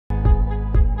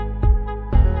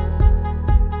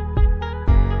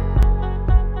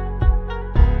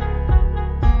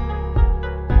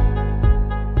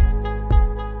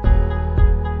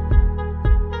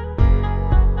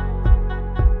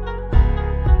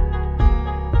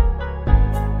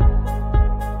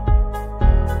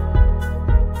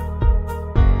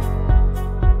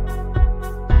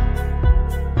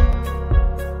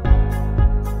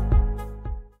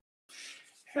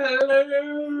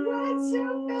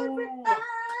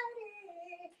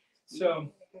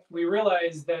So we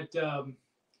realized that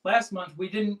last month we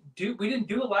didn't do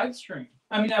a live stream.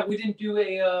 I mean, we didn't do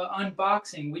a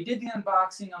unboxing. We did the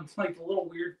unboxing on like the little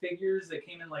weird figures that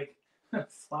came in like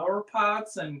flower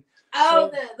pots and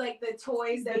the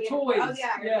toys. The toys. Oh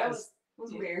yeah, yes. That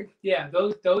was weird. Yeah,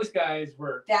 those guys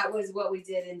were. That was what we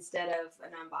did instead of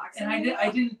an unboxing. And I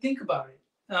didn't think about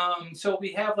it. So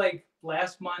we have like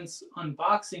last month's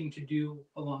unboxing to do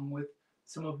along with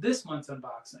some of this month's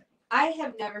unboxing. I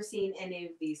have never seen any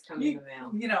of these come in the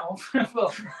mail. You know,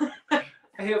 well, I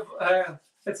have.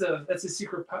 That's a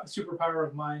superpower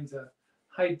of mine to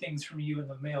hide things from you in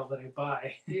the mail that I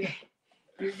buy.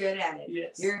 You're good at it.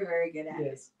 Yes. You're very good at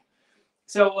it.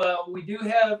 So we do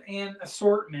have an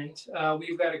assortment.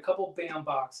 We've got a couple BAM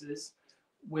boxes.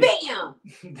 BAM!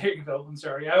 There you go. I'm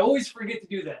sorry. I always forget to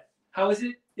do that. How is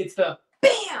it? It's the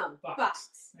BAM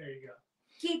box. There you go.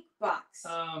 Geek box.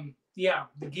 Yeah,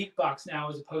 the Geek box now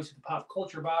as opposed to the pop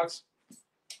culture box.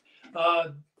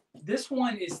 This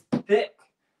one is thick,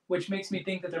 which makes me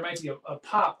think that there might be a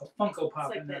Funko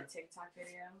Pop in there. It's like that TikTok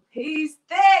video. He's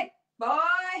thick, boy.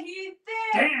 He's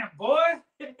thick. Damn, boy.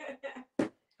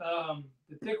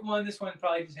 The thick one. This one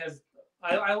probably just has.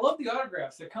 I love the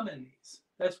autographs that come in these.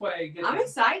 That's why I get. I'm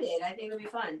excited. I think it'll be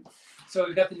fun. So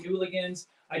we've got the Nooligans.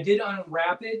 I did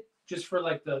unwrap it just for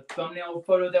like the thumbnail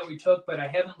photo that we took, but I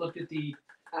haven't looked at the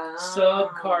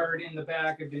sub card in the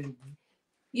back.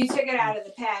 You took it out of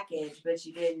the package, but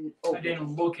you didn't open it. I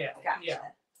didn't look at it. Gotcha. Yeah.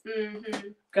 Mm-hmm.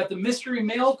 Got the mystery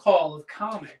mail call of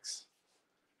comics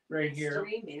right here.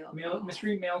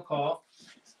 Mystery mail call.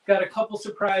 Got a couple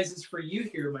surprises for you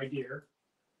here, my dear.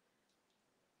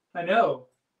 I know,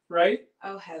 right?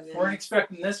 Oh, heavens. Weren't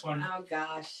expecting this one. Oh,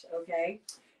 gosh. Okay.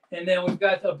 And then we've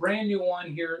got a brand new one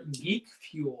here, Geek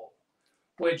Fuel,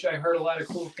 which I heard a lot of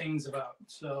cool things about.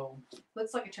 So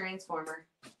looks like a transformer.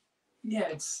 Yeah,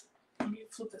 it's. Let me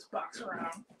flip this box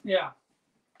around. Yeah,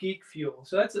 Geek Fuel.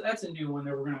 So that's a new one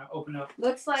that we're gonna open up.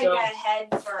 Looks like a head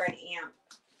for an amp.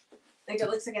 Like it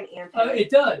looks like an amp. It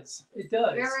does. It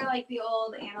does. Remember, like the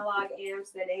old analog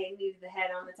amps that they needed the head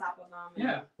on the top of them.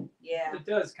 Yeah. Yeah. It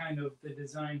does kind of the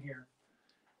design here.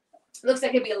 Looks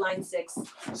like it'd be a line 6.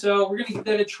 So we're gonna give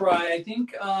that a try. I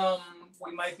think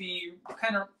we might be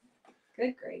kind of.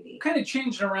 Good gravy. Kind of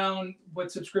changing around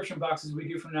what subscription boxes we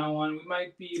do from now on. We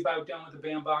might be about done with the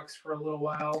BAM box for a little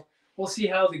while. We'll see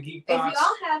how the Geek box. If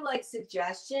y'all have like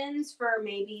suggestions for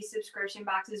maybe subscription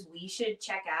boxes we should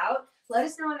check out, let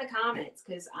us know in the comments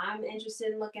because I'm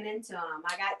interested in looking into them.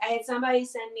 I had somebody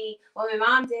send me. Well, my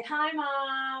mom did. Hi,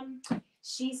 Mom.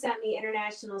 She sent me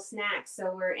international snacks,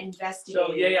 so we're investigating.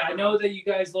 So yeah, I know that you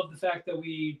guys love the fact that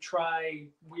we try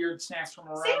weird snacks from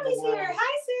around Sammy's the world. here.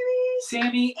 Hi,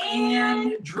 Sammy. Sammy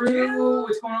and Drew.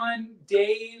 What's going on?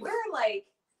 Dave. We're like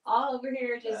all over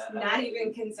here, just not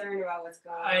even concerned about what's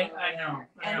going on. I know.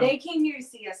 And they came here to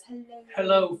see us. Hello.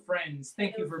 Hello, friends.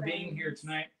 Thank you for being here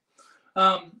tonight.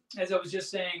 As I was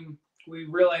just saying, we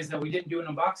realized that we didn't do an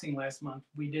unboxing last month.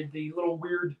 We did the little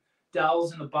weird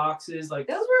dolls in the boxes, like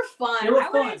those were fun. They were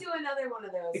fun. I want to do another one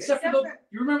of those. Except for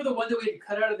you remember the one that we had to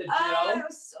cut out of the gel? Oh, that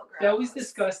was so gross. That was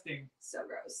disgusting. So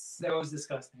gross. That was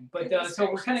disgusting. But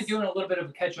so we're kind of doing a little bit of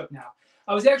a catch up now.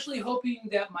 I was actually hoping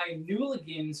that my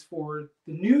Nooligans for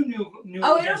the new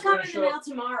Oh, it'll come in the mail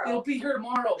tomorrow. It'll be here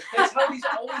tomorrow. That's how these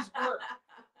always work.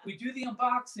 We do the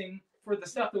unboxing for the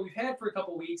stuff that we've had for a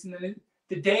couple weeks, and then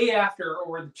the day after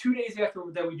or the 2 days after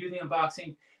that we do the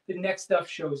unboxing, the next stuff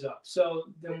shows up. So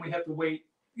then we have to wait,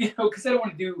 because I don't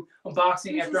want to do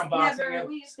unboxing after unboxing.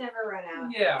 We just never run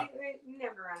out. Yeah. We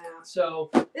never run out. So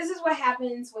this is what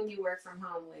happens when you work from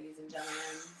home, ladies and gentlemen.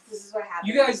 This is what happens.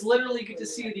 You guys literally get to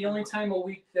see the only time a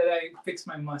week that I fix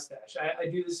my mustache. I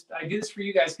do this for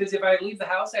you guys because if I leave the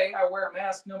house, I wear a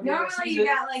mask. Nobody ever sees Normally you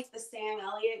got like the Sam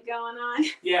Elliott going on.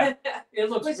 Yeah, it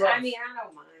looks Which, rough. I mean, I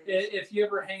don't mind. If you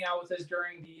ever hang out with us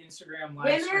during the Instagram live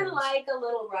Women streams. like a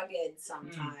little rugged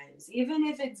sometimes, even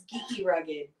if it's geeky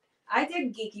rugged. I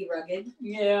did geeky rugged.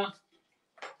 Yeah.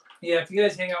 Yeah, if you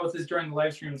guys hang out with us during the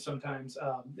live stream sometimes,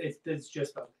 it's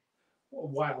just a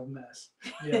wild mess.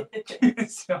 Yeah.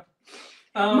 So,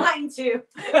 mine too.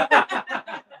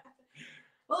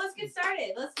 Well, let's get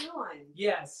started. Let's do one.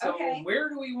 Yes. So where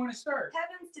do we want to start?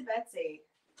 Heavens to Betsy.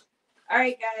 All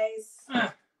right,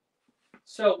 guys.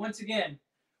 So once again,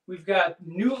 we've got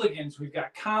Nooligans, we've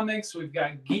got comics, we've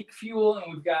got Geek Fuel,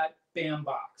 and we've got BAM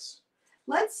Box.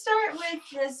 Let's start with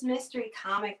this mystery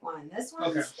comic one. This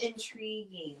one's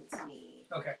intriguing to me.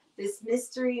 Okay. This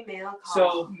mystery mail call.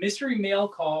 So, mystery mail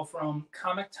call from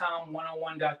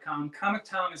ComicTom101.com. Comic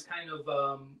Tom is kind of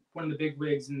one of the big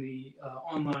wigs in the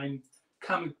online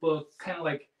comic book. Kind of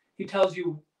like he tells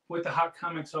you what the hot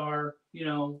comics are, you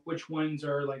know, which ones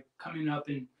are like coming up,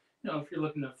 and you know, if you're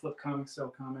looking to flip comics, sell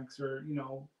comics, or you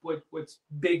know, what's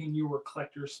big in your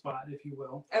collector's spot, if you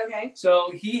will. Okay. So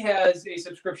he has a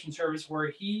subscription service where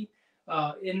he,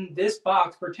 in this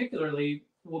box particularly,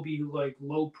 will be like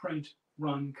low print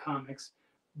run comics,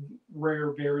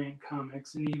 rare variant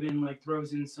comics, and even like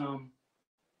throws in some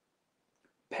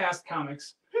past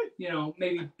comics, you know,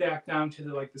 maybe back down to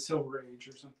the like the Silver Age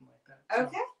or something like that. So,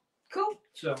 Okay. Cool.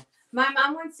 So My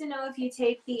mom wants to know if you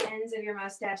tape the ends of your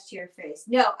mustache to your face.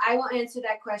 No, I won't answer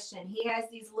that question. He has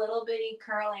these little bitty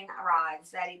curling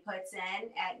rods that he puts in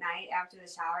at night after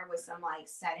the shower with some like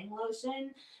setting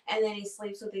lotion, and then he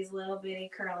sleeps with these little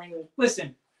bitty curling.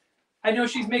 listen, I know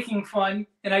she's making fun,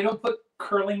 and I don't put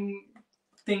curling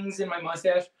things in my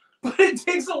mustache, but it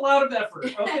takes a lot of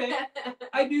effort. Okay,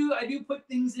 I do put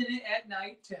things in it at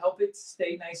night to help it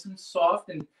stay nice and soft,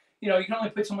 and you know, you can only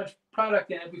put so much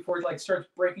product in it before it like starts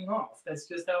breaking off. That's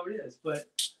just how it is. But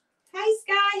Hi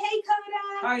Sky, hey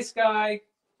Coda. hi Sky.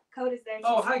 Coda's there.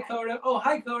 Oh She's hi back. Coda. Oh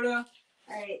hi Coda.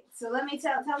 All right, so let me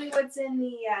tell me what's in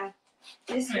the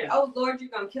mystery. Yeah. Oh Lord, you're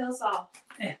gonna kill us all.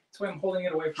 That's why I'm holding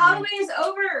it away from you. Halloween is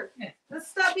over. Yeah. Let's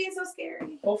stop being so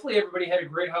scary. Hopefully everybody had a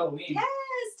great Halloween. Yes,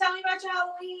 tell me about your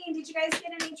Halloween. Did you guys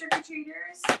get any trick or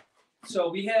treaters?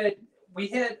 So we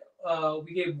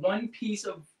gave one piece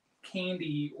of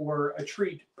candy or a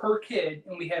treat per kid,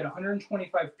 and we had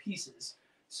 125 pieces.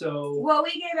 So Well,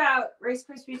 we gave out Rice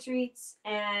Krispie treats,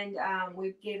 and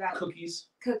we gave out cookies,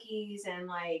 and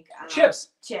like chips.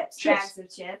 bags of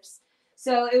chips.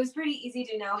 So it was pretty easy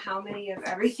to know how many of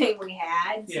everything we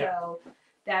had. Yeah. So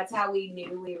that's how we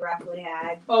knew we roughly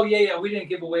had. Oh yeah. We didn't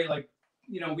give away like,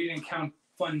 you know, we didn't count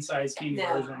fun size candy No.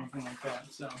 bars or anything like that.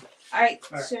 So All right,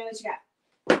 All right. show me what you got.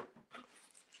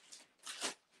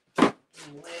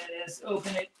 let us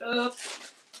open it up.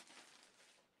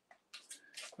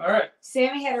 All right.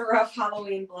 Sammy had a rough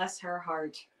Halloween, bless her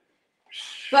heart.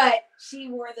 But she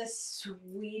wore the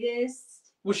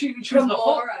sweetest Well, she was the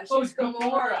whole. Gamora. Oh, She's it's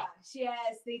Gamora.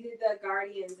 Yes, they did the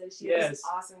Guardians, and she Yes. was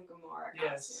awesome Gamora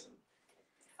Yes. costume.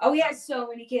 Oh, we had so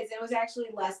many kids. It was actually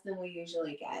less than we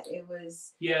usually get. It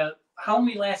was. Yeah,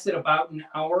 Halloween lasted about an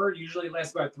hour. Usually it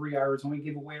lasts about 3 hours, and we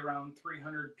give away around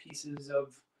 300 pieces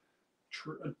of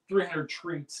 300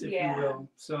 treats, if Yeah. you will.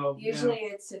 So Usually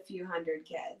it's a few hundred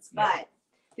kids, Yeah. but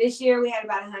this year we had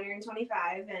about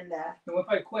 125, and it went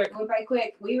by quick. it went by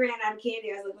quick. We ran out of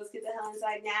candy. I was like, let's get the hell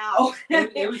inside now.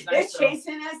 It was nice, They're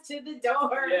chasing us to the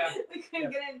door. Yeah. We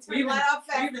couldn't get in, turn We the even, light off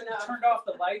we fast even enough. turned off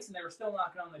the lights, and they were still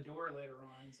knocking on the door later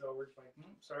on. So we're just like,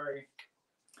 sorry.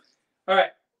 All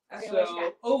right. Okay, what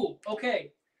you got?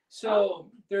 Okay. So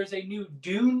there's a new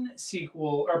Dune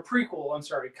sequel or prequel, I'm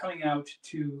sorry, coming out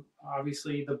to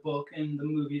obviously the book and the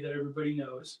movie that everybody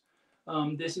knows.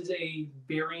 This is a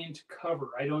variant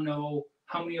cover. I don't know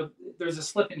how many of. There's a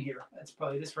slip in here. That's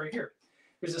probably this right here.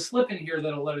 There's a slip in here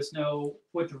that'll let us know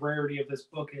what the rarity of this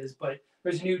book is. But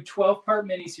there's a new 12-part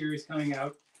miniseries coming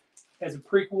out as a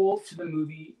prequel to the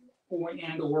movie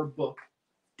or book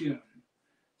Dune.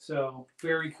 So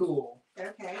very cool.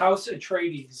 Okay. House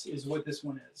Atreides is what this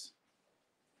one is.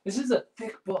 This is a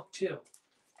thick book too.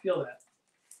 Feel that?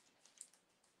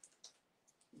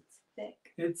 It's thick.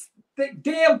 It's thick.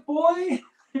 Damn boy.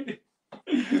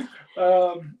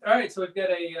 All right, so we've got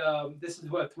a. This is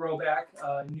what throwback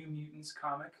New Mutants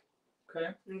comic. Okay.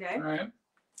 Okay. All right.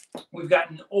 We've got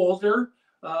an older,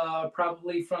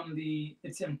 probably from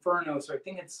it's Inferno, so I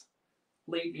think it's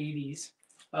late '80s.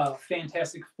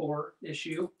 Fantastic Four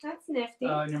issue. That's nifty.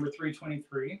 Number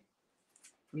 323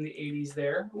 from the 80s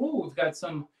there. Ooh, we've got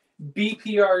some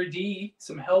BPRD,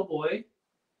 some Hellboy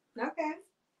Okay.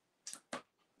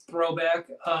 throwback.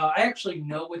 I actually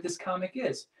know what this comic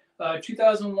is.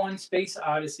 2001 Space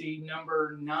Odyssey,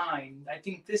 number 9. I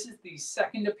think this is the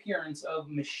second appearance of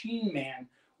Machine Man,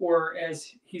 or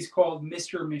as he's called,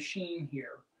 Mr. Machine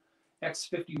here.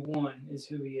 X-51 is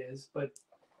who he is, but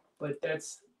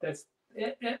that's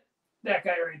it. That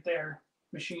guy right there,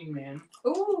 Machine Man.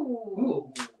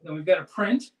 Ooh. Then we've got a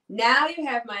print. Now you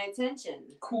have my attention.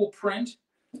 Cool print.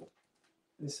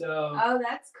 This Oh,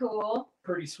 that's cool.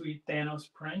 pretty sweet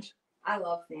Thanos print. I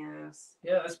love Thanos.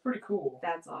 Yeah, that's pretty cool.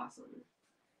 That's awesome.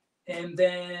 And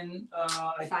then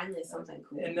Finally something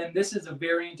cool. and then this is a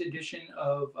variant edition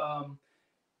of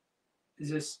is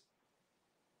this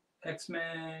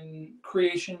X-Men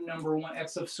Creation number 1,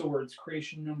 X of Swords,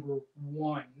 Creation number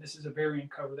 1. This is a variant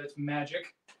cover. That's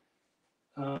magic.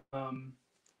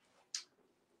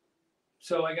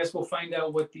 So I guess we'll find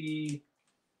out what the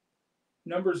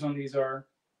numbers on these are.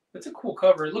 It's a cool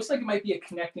cover. It looks like it might be a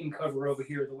connecting cover over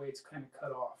here, the way it's kind of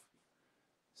cut off.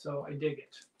 So I dig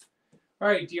it. All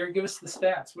right, dear, give us the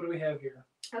stats. What do we have here?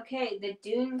 Okay, the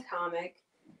Dune comic.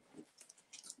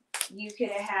 You could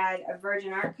have had a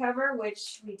Virgin Art cover,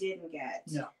 which we didn't get.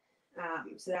 No.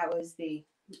 So that was the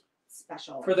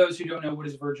special. For those who don't know, what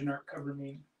does Virgin Art cover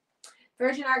mean?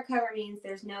 Virgin Art cover means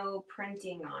there's no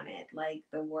printing on it, like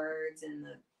the words and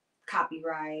the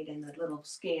copyright and the little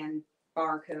scan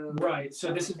barcode. Right.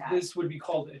 So this like this would be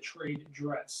called a trade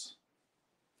dress.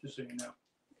 Just so you know.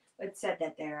 It said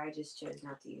that there. I just chose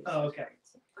not to use. Oh, okay.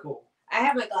 Cool. I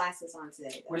have my glasses on today.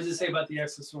 Though. What does it say about the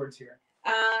X of Swords here?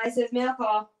 It says mail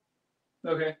call.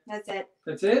 Okay. That's it.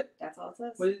 That's it? That's all it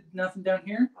says. What, nothing down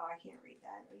here? Oh, I can't read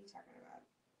that. What are you talking about?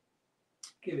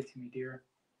 Give it to me, dear.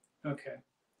 Okay.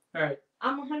 All right.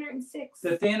 I'm 106.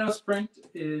 The Thanos print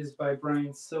is by Brian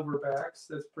Silverbacks.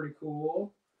 That's pretty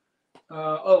cool.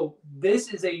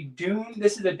 This is a Dune.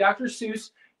 This is a Dr. Seuss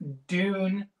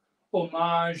Dune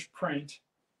homage print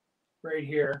right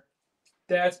here.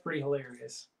 That's pretty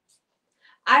hilarious.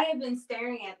 I have been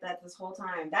staring at that this whole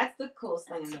time. That's the coolest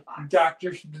thing in the box.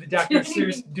 Dr.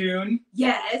 Seuss Dune.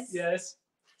 Yes. Yes.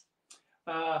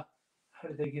 How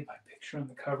did they get my picture on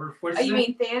the cover? Oh, you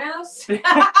mean Thanos?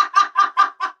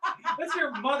 That's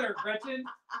your mother, Gretchen.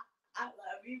 I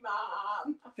love you,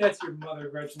 Mom. That's your mother,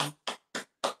 Gretchen.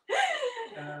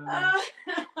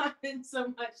 I'm in so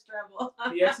much trouble.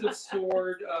 The X of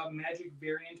Sword Magic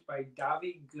variant by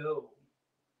Davi Go.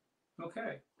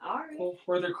 Okay. All right. Well,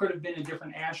 or there could have been a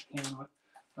different ash can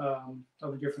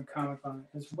of a different comic on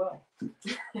it as well.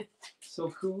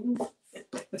 So cool.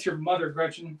 That's your mother,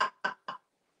 Gretchen.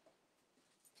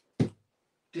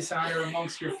 Dishonor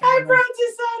amongst your family. I brought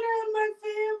dishonor on my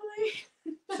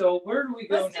family. So where do we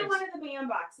go Let's next? do one of the band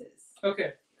boxes.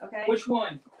 Okay. Okay. Which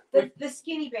one? The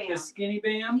skinny band. The skinny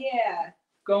bam? Yeah.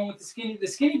 Going with the skinny. The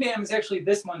skinny bam is actually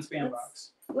this month's bam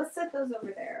box. Let's set those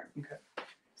over there. Okay.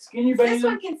 Skinny bam. This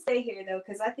one can stay here though,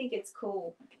 because I think it's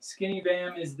cool. Skinny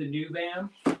bam is the new bam.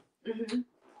 Mm-hmm.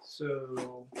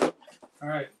 So, all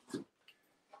right.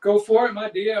 Go for it, my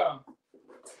dear.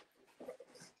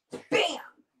 Bam!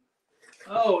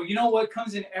 Oh, you know what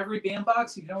comes in every bam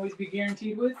box you can always be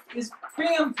guaranteed with? Is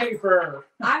bam paper.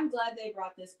 I'm glad they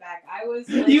brought this back. I was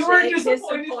You were legit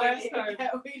disappointed last time.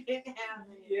 that we didn't have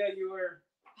it. Yeah, you were.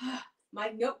 My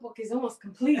notebook is almost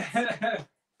complete.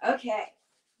 Okay,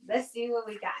 let's see what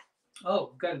we got. Oh,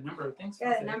 we've got a number of things.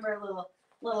 Got a number of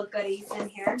little goodies in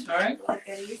here. All right. Little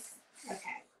goodies.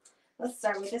 Okay, let's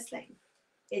start with this thing.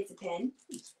 It's a pen.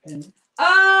 And,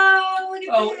 Oh,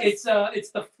 look at this. it's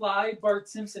the fly Bart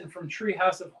Simpson from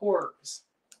Treehouse of Horrors.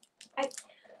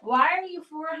 Why are you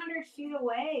 400 feet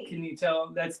away? Can you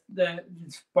tell it's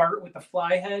Bart with the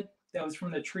fly head? That was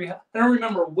from the tree. I don't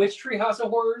remember which Treehouse of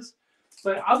Horrors,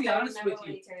 but I'll be honest with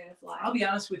you. I'll be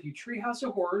honest with you. Treehouse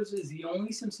of Horrors is the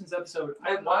only Simpsons episode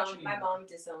I watch anymore. My mom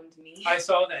disowned me. I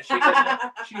saw that.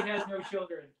 She has no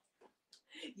children.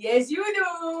 Yes, you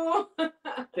do.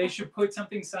 They should put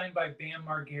something signed by Bam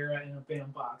Margera in a Bam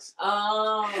box.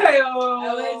 Oh. Hey-o.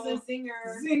 I was a singer.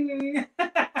 Zing.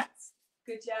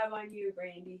 Good job on you,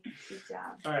 Brandy. Good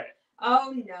job. All right.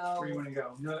 Oh, no. Where do you want to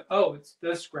go? No. Oh, it's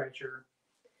the scratcher.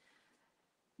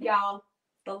 Y'all,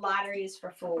 the lottery is for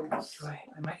fools.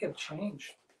 I might have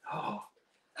change. Oh.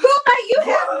 Who might you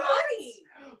have money?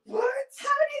 What? How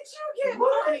did you get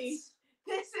money?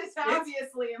 This is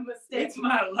obviously a mistake. It's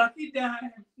my lucky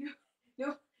dime.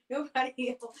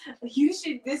 Nobody else. You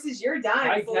should. This is your dime.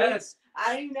 I fool. guess.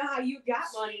 I don't even know how you got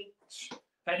money.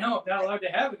 I know. I'm not allowed to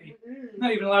have any. Mm-mm. I'm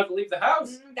not even allowed to leave the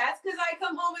house. That's because I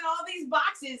come home and all these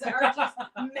boxes are just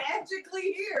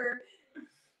magically here.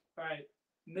 All right.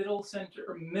 Middle, center,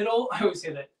 or middle. I always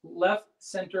say that. Left,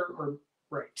 center, or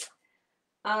right?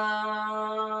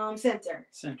 Center.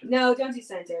 Center. No, don't do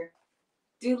center.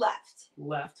 Do left.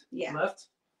 Left. Yeah. Left.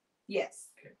 Yes.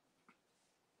 Okay.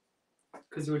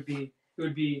 Because it would be.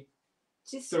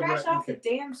 Just the scratch right- off okay. the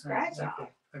damn scratch Okay. off.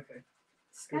 Okay.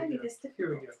 It's gotta be this Here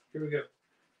we difficult. go. Here we go.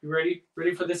 You ready?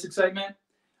 Ready for this excitement?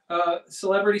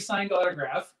 Celebrity signed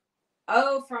autograph.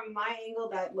 Oh, from my angle,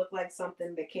 that looked like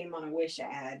something that came on a Wish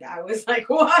ad. I was like,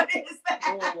 what is that?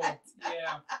 Oh,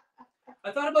 yeah.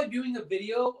 I thought about doing a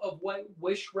video of what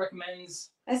Wish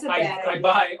recommends That's a bad idea. I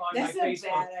buy on That's my a Facebook.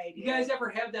 bad idea. You guys ever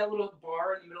have that little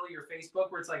bar in the middle of your Facebook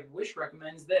where it's like Wish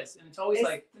recommends this, and it's always It's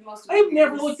like the most I've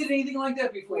never weirdest- looked at anything like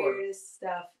that before. weirdest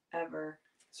stuff ever.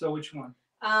 So which one?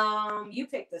 You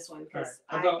pick this one All right,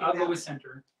 because I'll go with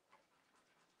center.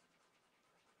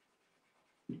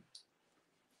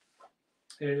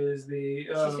 It is the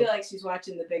She feel like she's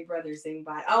watching the Big Brother thing.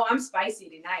 But oh, I'm spicy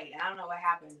tonight. I don't know what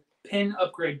happened. pin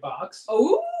upgrade box.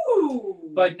 Oh,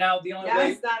 But now the only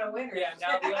way, that's not a winner. yeah,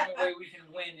 now the only way we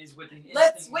can win is with an instant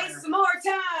Let's waste winner. some more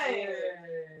time.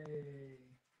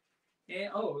 Yay. And,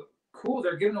 oh, cool.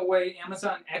 They're giving away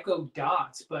Amazon Echo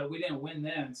Dots, but we didn't win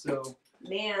then. So.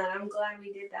 Man, I'm glad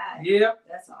we did that. Yep.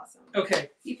 That's awesome.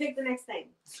 Okay. You pick the next thing.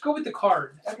 Let's go with the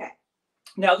card. Okay.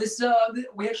 Now this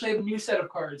we actually have a new set of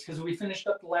cards because we finished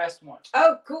up the last one.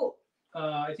 Oh, cool.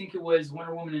 I think it was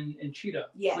Wonder Woman and Cheetah.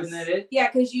 Yes. Wasn't that it? Yeah,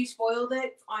 because you spoiled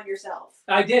it on yourself.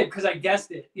 I did because I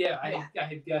guessed it. Yeah, I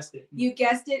had guessed it. You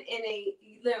guessed it in a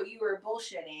you were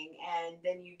bullshitting and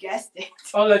then you guessed it.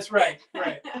 Oh, that's right.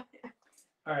 Right. All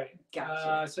right.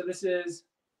 Gotcha. So this is.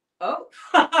 Oh.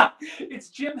 It's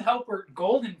Jim Halpert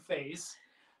Golden Face.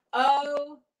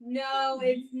 Oh no,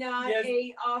 it's not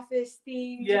a office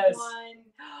themed one.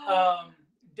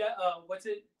 What's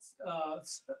it?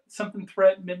 Something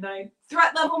threat midnight.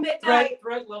 Threat level midnight.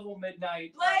 Threat level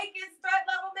midnight. Blake is threat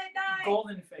level midnight.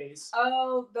 Golden Face.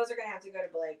 Oh, those are gonna have to go to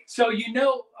Blake. So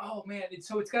oh man, it's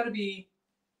got to be.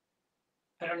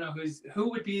 I don't know who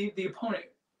would be the opponent.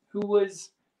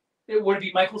 Would it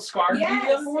be Michael Scarn? Yes,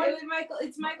 the other one?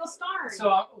 it's Michael Scarn.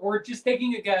 So we're just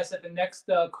taking a guess that the next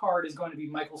card is going to be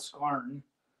Michael Scarn.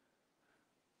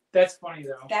 That's funny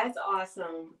though. That's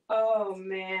awesome. Oh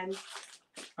man.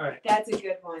 All right. That's a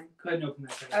good one. Go ahead and open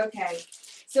that card. Okay.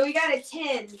 So we got a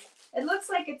tin. It looks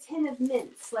like a tin of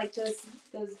mints, like those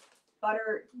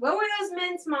butter. What were those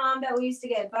mints, Mom, that we used to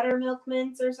get? Buttermilk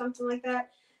mints or something like that.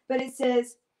 But it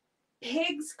says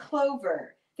Pig's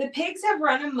Clover. The pigs have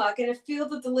run amok in a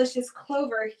field of delicious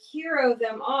clover. Hero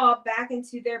them all back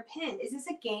into their pen. Is this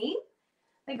a game?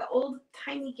 Like an old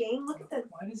tiny game? Look at that.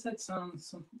 Why does that sound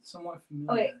somewhat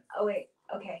familiar? Oh wait.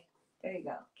 Okay. There you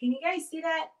go. Can you guys see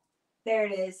that? There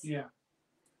it is. Yeah.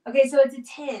 Okay, so it's a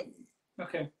 10.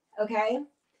 Okay. Okay.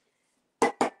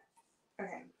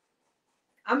 Okay.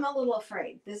 I'm a little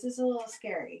afraid. This is a little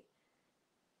scary.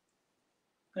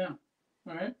 Yeah.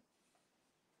 All right.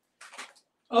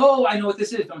 Oh, I know what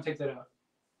this is. Don't take that out.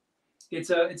 It's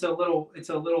a little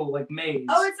like maze.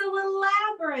 Oh, it's a little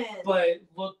labyrinth. But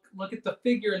look at the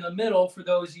figure in the middle. For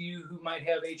those of you who might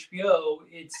have HBO,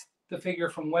 it's the figure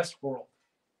from Westworld.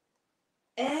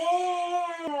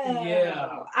 Oh.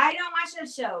 Yeah. I don't watch that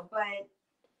show, but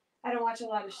I don't watch a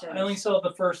lot of shows. I only saw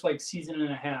the first season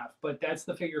and a half, but that's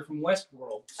the figure from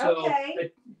Westworld. So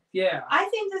okay. Yeah. I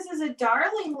think this is a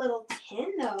darling little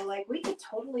tin though. Like we could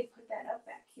totally put that up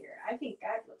back here. I think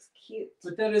that looks cute.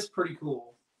 But that is pretty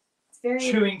cool. It's very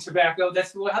chewing tobacco.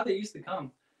 That's how they used to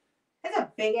come. That's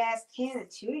a big ass can of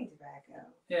chewing tobacco.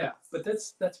 Yeah, but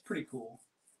that's pretty cool.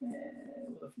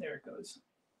 There it goes.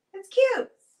 It's cute.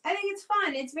 I think it's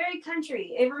fun. It's very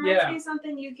country. It reminds me of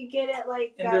something you could get at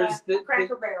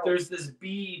Cracker Barrel. There's this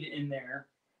bead in there.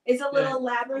 It's a little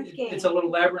labyrinth game. It's a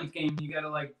little labyrinth game. You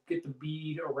gotta get the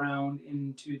bead around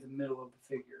into the middle of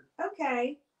the figure.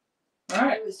 Okay. All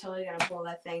right. I was totally gonna pull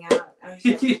that thing out. I was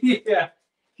like, yeah.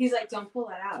 He's like, don't pull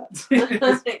that out. I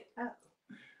was like, oh.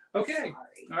 Okay.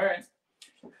 Sorry. All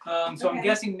right. So I'm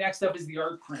guessing next up is the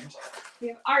art print. We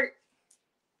have art.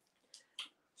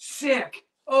 Sick.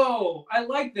 Oh, I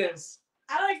like this.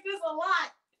 I like this a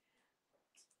lot.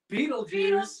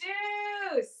 Beetlejuice.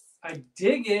 Beetlejuice. I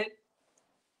dig it.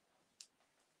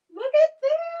 Look at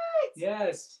this.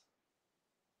 Yes.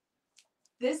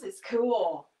 This is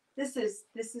cool. This is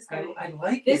gonna. I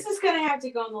like this it. is gonna have to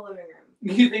go in the living room.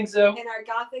 You think so? In our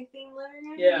gothic themed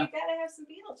living room. Yeah. You gotta have some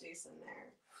Beetlejuice in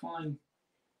there. Fun.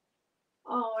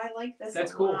 Oh, I like this.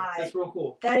 That's a cool. lot. That's real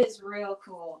cool. That is real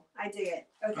cool. I dig it.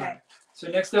 Okay. Right. So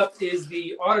next up is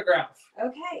the autograph.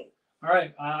 Okay. All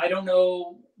right. I don't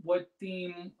know what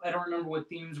theme. I don't remember what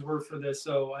themes were for this.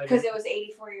 So because it was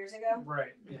 84 years ago.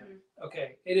 Right. Yeah. Mm-hmm.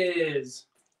 Okay. It is.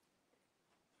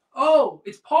 Oh,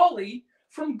 it's Paulie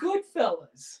from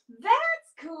Goodfellas.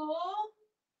 That's cool.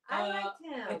 I liked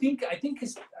him. I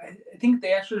think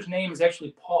the actor's name is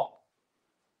actually Paul,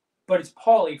 but it's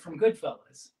Paulie from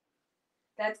Goodfellas.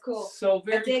 That's cool. So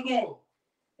very cool.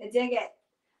 I dig it.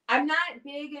 I'm not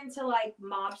big into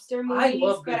mobster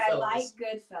movies, but I like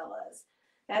Goodfellas.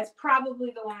 That's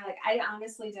probably the one I like. I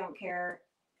honestly don't care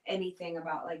anything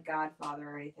about Godfather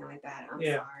or anything like that. I'm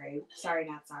sorry. Sorry,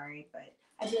 not sorry, but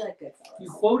I do like Goodfellas. You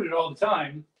quote it all the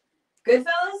time.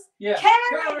 Goodfellas? Yeah.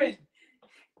 Karen!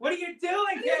 What are you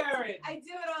doing, Karen? I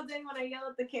do it all day when I yell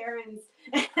at the Karens.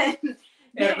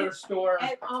 At her store.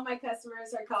 And all my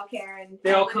customers are called Karen.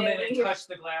 They all come in and touch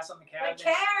the glass on the cabinet.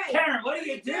 Karen! Karen, what are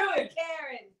you doing?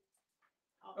 Karen!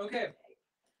 Okay.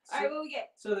 All right, what we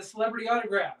get? So the celebrity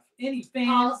autograph. Any fan?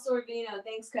 Paul Sorvino.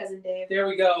 Thanks, cousin Dave. There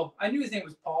we go. I knew his name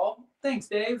was Paul. Thanks,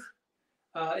 Dave.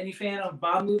 Any fan of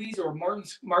Bob movies or Martin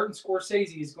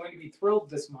Scorsese is going to be thrilled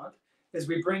this month as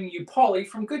we bring you Paulie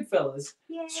from Goodfellas.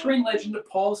 Yay. Screen legend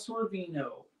Paul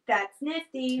Sorvino. That's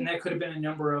nifty. And that could have been a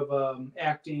number of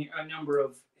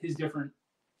his different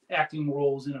acting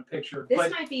roles in a picture. This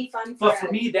but might be fun but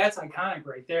for me, that's iconic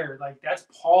right there. Like that's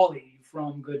Paulie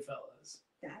from Goodfellas.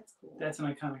 That's cool. That's an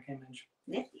iconic image.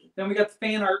 Nifty. Then we got the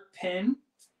fan art pin,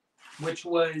 which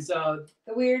was the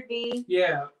weird bee.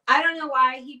 Yeah. I don't know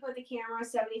why he put the camera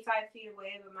 75 feet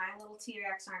away, but my little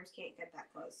T-Rex arms can't get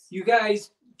that close. You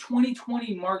guys,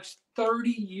 2020 marks 30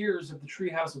 years of the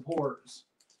Treehouse of Horrors.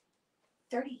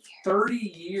 30 years. 30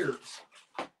 years.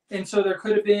 And so there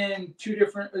could have been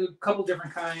a couple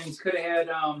different kinds. Could have had,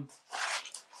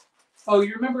 oh,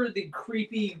 you remember the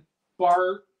creepy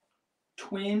bar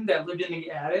twin that lived in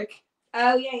the attic?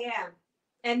 Oh, yeah.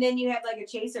 And then you had like a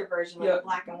chaser version, like a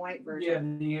black and white version. Yeah,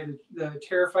 and then you had the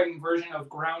terrifying version of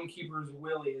Groundkeeper's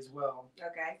Willie as well.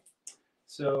 Okay.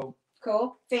 So.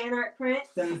 Cool. Fan art print.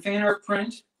 Then the fan art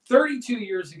print. 32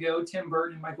 years ago, Tim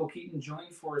Burton and Michael Keaton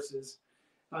joined forces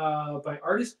by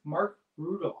artist Mark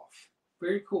Rudolph.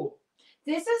 Very cool.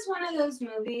 This is one of those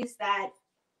movies that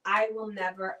I will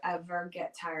never, ever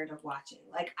get tired of watching.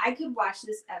 Like, I could watch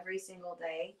this every single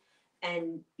day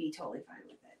and be totally fine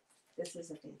with it. This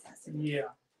is a fantastic movie. Yeah.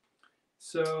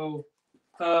 So,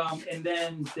 and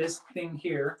then this thing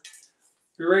here.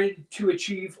 You're ready to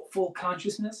achieve full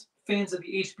consciousness? Fans of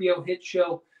the HBO hit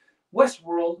show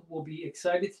Westworld will be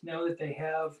excited to know that they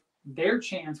have their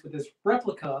chance with this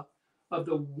replica of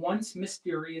the once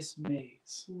mysterious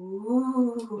maze.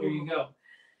 Ooh. There you go.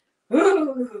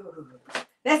 Ooh.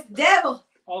 That's the devil.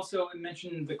 Also, I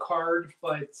mentioned the card,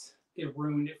 but it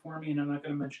ruined it for me, and I'm not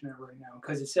going to mention it right now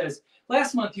because it says,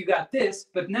 last month you got this,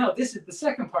 but now this is the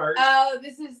second part. Oh,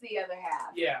 this is the other half.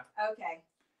 Yeah. Okay.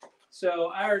 So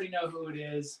I already know who it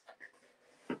is.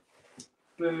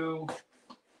 Boo.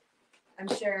 I'm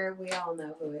sure we all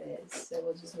know who it is, so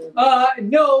we'll just move on.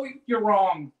 No, you're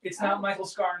wrong. It's not Michael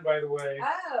Scarn, by the way.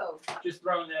 Oh. Just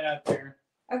throwing that out there.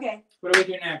 Okay. What do we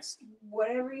do next?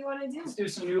 Whatever you want to do. Let's do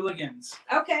some Nooligans.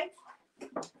 Okay.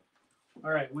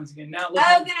 All right. Once again, now then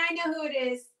I know who it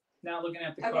is. Now looking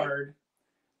at the card.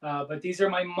 But these are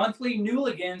my monthly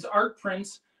Nooligans art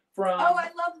prints from I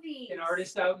love these. An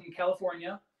artist out in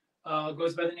California.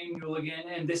 Goes by the name Nooligan,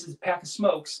 and this is Pack of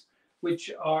Smokes,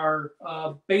 which are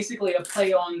basically a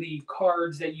play on the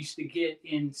cards that you used to get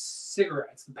in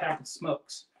cigarettes, the Pack of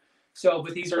Smokes. So,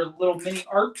 but these are little mini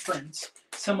art prints.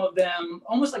 Some of them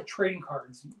almost like trading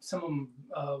cards. Some of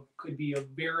them could be of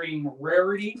varying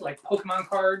rarity, like Pokemon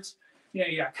cards. You know,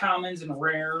 you got commons and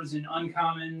rares and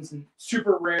uncommons and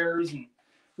super rares and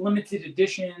limited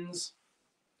editions.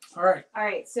 All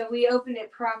right. So we opened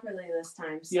it properly this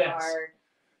time. So yes.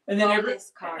 And then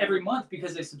every month,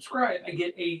 because they subscribe, I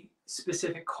get a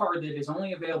specific card that is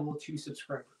only available to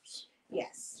subscribers.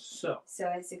 Yes. So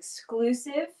it's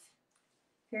exclusive.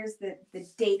 Here's the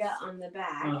data on the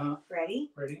back.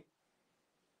 Ready? Ready?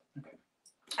 Okay.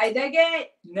 I dig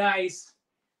it. Nice.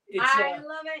 I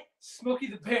love it. Smokey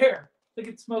the Bear. Look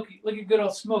at Smokey. Look at good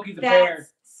old Smokey the Bear.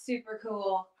 That's super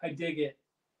cool. I dig it.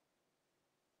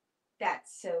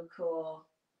 That's so cool.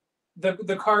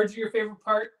 The cards are your favorite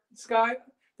part, Sky?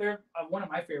 They're one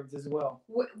of my favorites as well.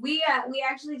 We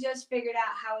actually just figured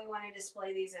out how we want to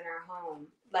display these in our home,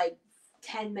 like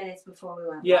 10 minutes before we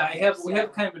went. Yeah, we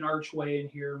have kind of an archway in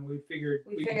here, and we figured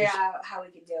out how we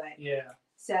could do it. Yeah.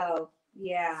 So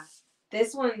yeah,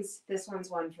 this one's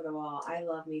one for the wall. I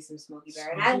love me some Smokey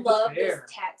Bear, and I love this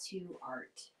tattoo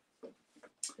art. I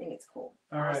think it's cool.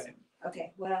 All right.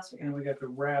 Okay, what else we got? And we got the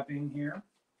wrapping here.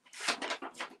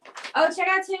 Oh, check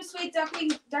out Tim's sweet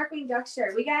Darkwing Duck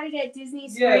shirt. We got it at Disney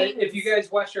Springs. Yeah, if you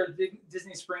guys watched our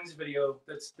Disney Springs video,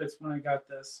 that's when I got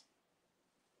this.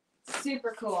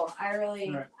 Super cool. I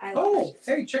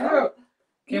hey, check it out.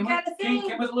 You got a thing.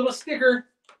 Came with a little sticker.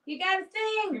 You got a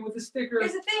thing. Came with a sticker.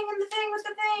 There's a thing and the thing with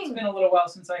the thing. It's been a little while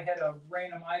since I had a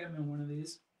random item in one of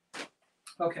these.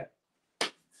 Okay.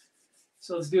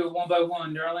 So let's do it one by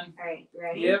one, darling. All right,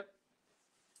 ready? Yep.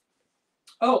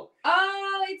 Oh,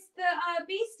 it's the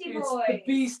Beastie Boys. It's the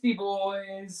Beastie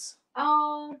Boys.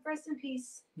 Oh, rest in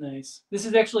peace. Nice. This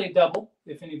is actually a double,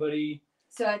 if anybody...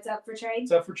 So it's up for trade?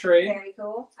 It's up for trade. Very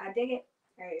cool. I dig it.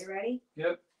 All right, you ready?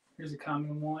 Yep. Here's a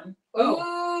common one.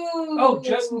 Oh,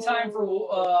 just in time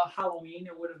for Halloween,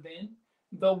 it would have been.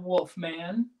 The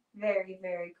Wolfman. Very,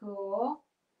 very cool.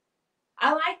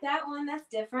 I like that one. That's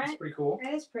different. That's pretty cool.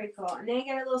 That is pretty cool. And then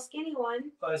you got a little skinny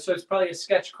one. So it's probably a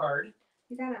sketch card.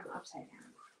 You got them upside down.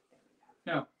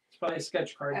 No, it's probably a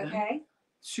sketch card. Okay. Then.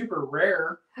 Super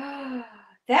rare.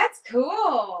 That's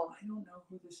cool. I don't know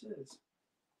who this is.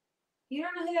 You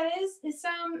don't know who that is? It's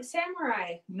some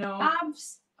samurai. No.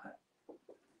 Bob's.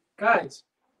 Guys,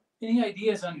 any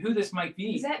ideas on who this might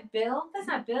be? Is that Bill? That's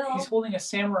not Bill. He's holding a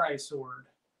samurai sword.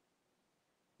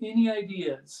 Any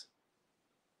ideas?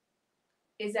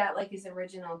 Is that like his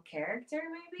original character,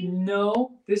 maybe?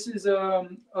 No, this is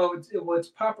it's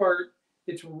pop art.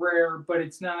 It's rare, but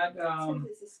it's not.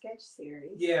 It's a sketch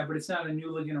series. Yeah, but it's not a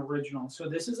Nooligan original. So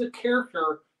this is a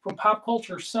character from pop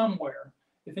culture somewhere.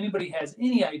 If anybody has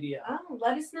any idea. Oh,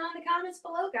 let us know in the comments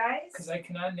below, guys. Because I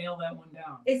cannot nail that one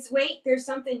down. There's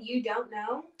something you don't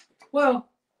know? Well,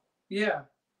 yeah.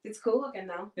 It's cool looking,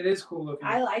 though. It is cool looking.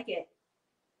 I like it.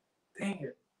 Dang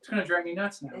it. It's going to drive me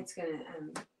nuts now. It's going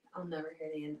to, I'll never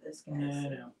hear the end of this, guys.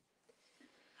 No.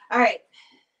 All right.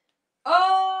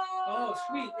 Oh,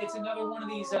 sweet. It's another one of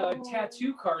these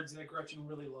tattoo cards that Gretchen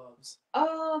really loves.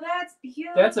 Oh, that's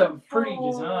beautiful. That's a pretty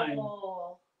design.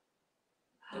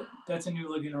 That's a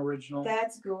Nooligan original.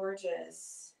 That's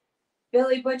gorgeous.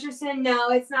 Billy Butcherson? No,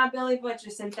 it's not Billy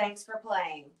Butcherson. Thanks for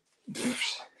playing.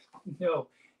 No,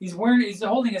 he's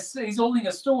holding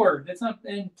a sword. That's not,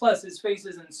 and plus his face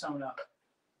isn't sewn up.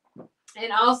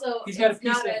 And also, he's got it's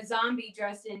not a zombie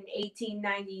dressed in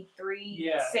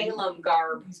 1893 Salem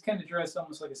garb. He's kind of dressed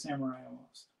almost like a samurai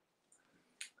almost.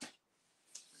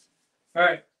 All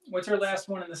right, what's our last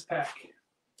one in this pack?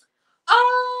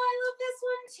 Oh, I love this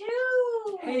one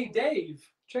too. Hey, Dave,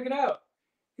 check it out.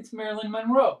 It's Marilyn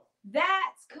Monroe.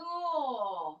 That's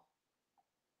cool.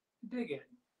 Dig it.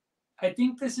 I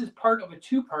think this is part of a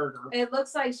two-parter. It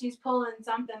looks like she's pulling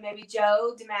something. Maybe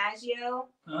Joe DiMaggio.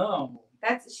 Oh.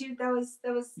 That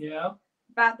was yeah.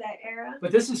 About that era.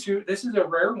 But this is a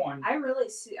rare one. I really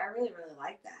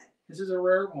like that. This is a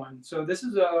rare one. So this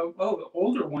is the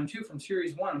older one too from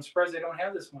Series 1. I'm surprised they don't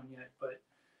have this one yet, but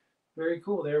very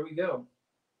cool. There we go.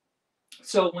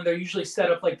 So when they're usually set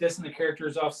up like this and the character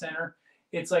is off center,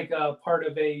 it's like a part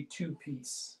of a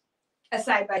two-piece. A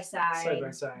side-by-side.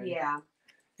 Side-by-side. Yeah.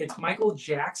 It's Michael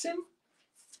Jackson?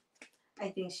 I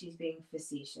think she's being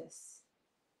facetious.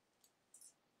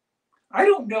 I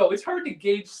don't know. It's hard to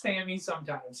gauge Sammy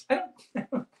sometimes. I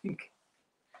don't think.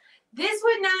 This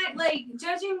would not, like,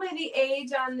 judging by the age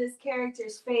on this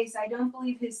character's face, I don't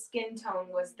believe his skin tone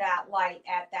was that light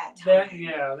at that time.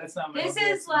 That's not Michael This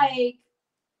Jackson. is like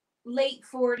late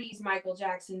 40s Michael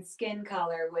Jackson skin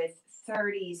color with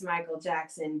 30s Michael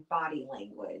Jackson body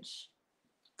language.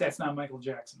 That's not Michael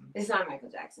Jackson. It's not Michael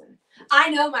Jackson. I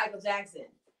know Michael Jackson.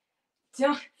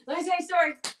 So let me tell you a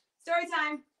story. Story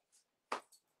time.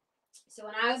 So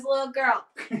when I was a little girl,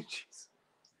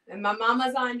 and my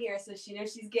mama's on here, so she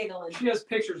knows she's giggling. She has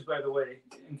pictures, by the way,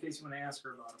 in case you want to ask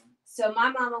her about them. So my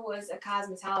mama was a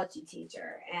cosmetology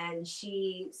teacher, and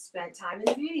she spent time in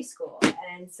the beauty school.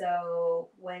 And so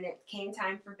when it came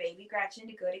time for baby Gretchen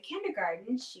to go to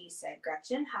kindergarten, she said,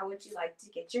 "Gretchen, how would you like to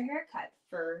get your hair cut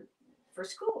for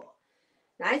school?"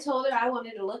 And I told her I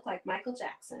wanted to look like Michael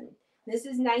Jackson. This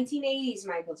is 1980s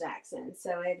Michael Jackson.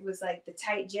 So it was like the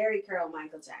tight Jerry curl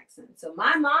Michael Jackson. So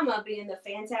my mama, being the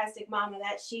fantastic mama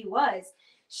that she was,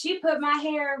 she put my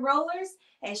hair in rollers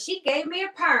and she gave me a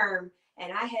perm.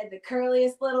 And I had the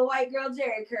curliest little white girl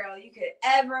Jerry curl you could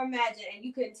ever imagine. And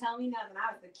you couldn't tell me nothing.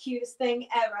 I was the cutest thing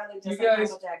ever. I looked just like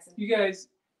Michael Jackson. You guys,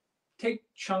 take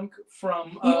Chunk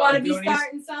from You want to be Goonies.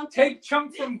 starting something? Take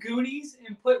Chunk from Goonies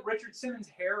and put Richard Simmons'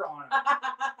 hair on it.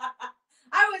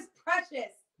 I was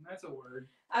precious. That's a word.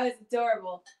 I was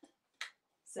adorable.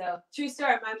 So, true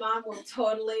story. My mom will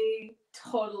totally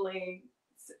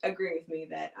agree with me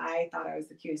that I thought I was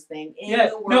the cutest thing in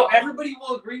the world. No, everybody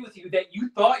will agree with you that you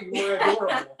thought you were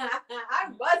adorable. I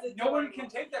was adorable. No one can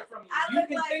take that from you. You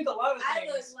can think a lot of things. I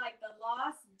look like the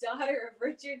lost daughter of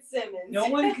Richard Simmons. No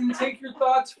one can take your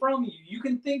thoughts from you. You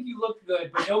can think you look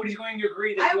good, but nobody's going to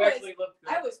agree that you actually look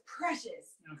good. I was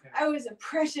precious. Okay. I was a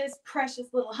precious, precious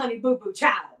little honey boo boo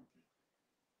child.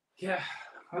 Yeah.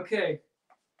 Okay.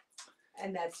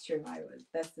 And that's true.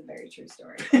 That's the very true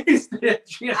story.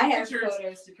 I have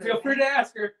photos to prove Feel free to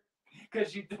ask her,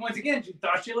 because once again she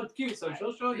thought she looked cute, so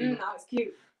she'll show you. I was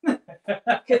cute.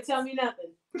 Could tell me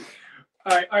nothing.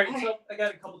 All right. So I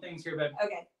got a couple things here, babe.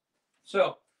 Okay.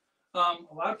 So, a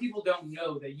lot of people don't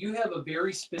know that you have a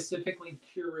very specifically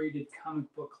curated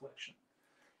comic book collection.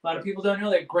 A lot of people don't know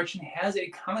that Gretchen has a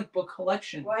comic book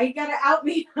collection. Why you gotta out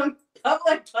me on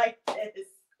public like this?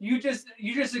 You just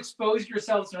exposed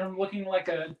yourself to him looking like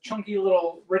a chunky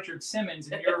little Richard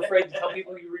Simmons, and you're afraid to tell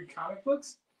people you read comic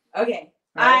books? Okay.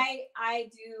 Right?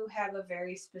 I do have a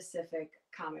very specific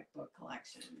comic book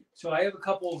collection. So I have a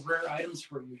couple of rare items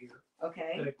for you here.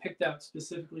 Okay. That I picked out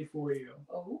specifically for you.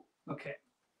 Oh. Okay.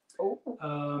 Oh.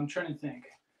 I'm trying to think.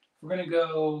 We're gonna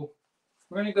go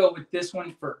with this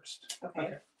one first.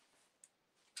 Okay.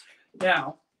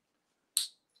 Now,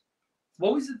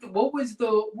 what was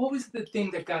the thing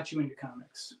that got you into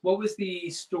comics? What was the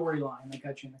storyline that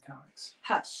got you into comics?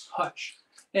 Hush. Hush.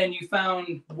 And you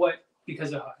found what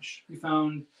because of Hush. You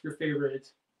found your favorite.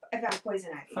 I found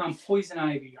Poison Ivy. Found Poison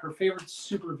Ivy, her favorite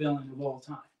supervillain of all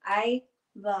time. I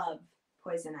love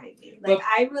Poison Ivy. Like,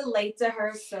 I relate to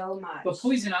her so much. But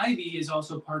Poison Ivy is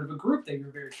also part of a group that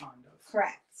you're very fond of.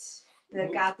 Correct. The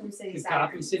Gotham City Sirens.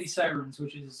 Gotham City Sirens,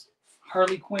 which is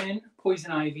Harley Quinn,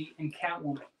 Poison Ivy, and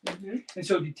Catwoman. Mm-hmm. And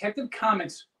so Detective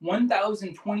Comics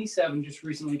 1027 just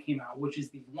recently came out, which is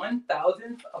the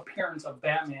 1000th appearance of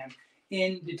Batman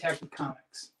in Detective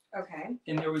Comics. Okay.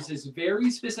 And there was this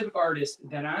very specific artist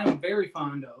that I'm very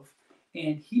fond of,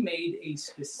 and he made a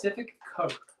specific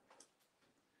cover.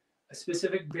 A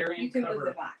specific variant you can cover. move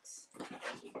the box.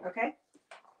 Okay.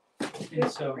 And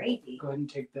so gravy. Go ahead and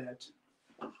take that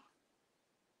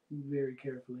very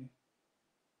carefully.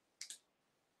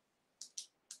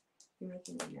 You're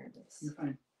making me nervous. You're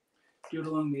fine. Do it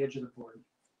along the edge of the board.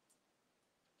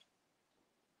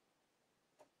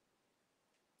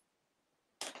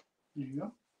 There you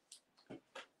go.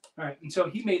 All right, and so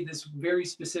he made this very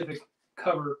specific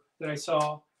cover that I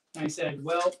saw, and I said,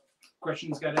 well,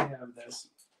 Gretchen's got to have this.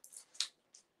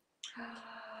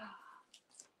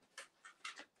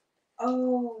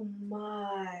 Oh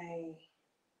my.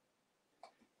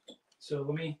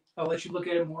 So I'll let you look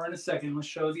at it more in a second. Let's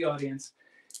show the audience.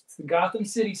 It's the Gotham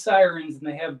City Sirens, and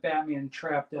they have Batman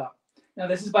trapped up. Now,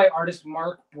 this is by artist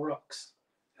Mark Brooks,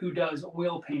 who does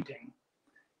oil painting.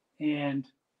 And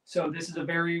so this is a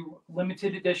very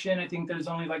limited edition. I think there's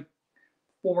only like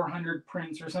 400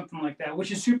 prints or something like that,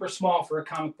 which is super small for a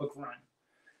comic book run.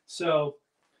 So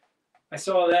I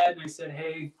saw that, and I said,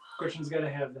 hey, Gretchen's got to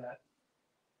have that.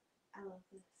 I love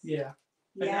this. Yeah.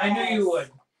 Yes. I knew you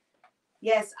would.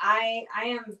 Yes, I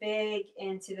am big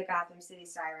into the Gotham City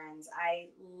Sirens. I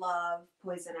love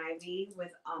Poison Ivy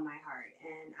with all my heart.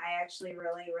 And I actually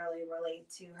really, really relate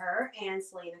to her and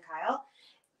Selena Kyle.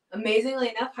 Amazingly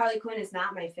enough, Harley Quinn is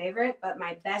not my favorite, but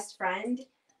my best friend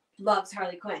loves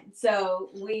Harley Quinn.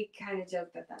 So we kind of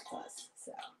joke that that's us.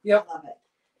 So yep. I love it.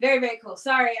 Very, very cool.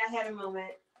 Sorry, I had a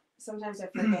moment. Sometimes I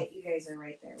forget you guys are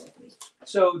right there with me.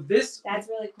 So that's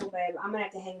really cool, babe. I'm gonna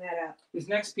have to hang that up. This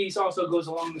next piece also goes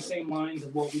along the same lines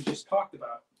of what we just talked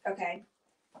about. Okay.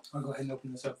 I'll go ahead and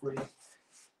open this up for you.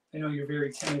 I know you're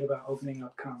very timid about opening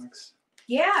up comics.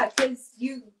 Yeah, because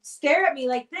you stare at me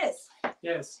like this.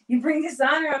 Yes. You bring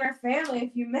dishonor on our family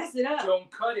if you mess it up. Don't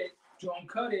cut it. Don't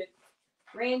cut it.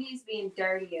 Randy's being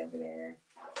dirty over there.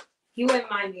 He wouldn't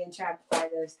mind being trapped by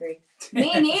those three.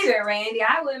 Me neither, Randy.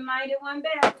 I wouldn't mind it one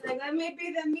bit. I'd be like, let me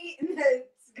be the meat in the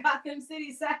Gotham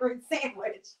City Siren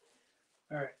sandwich.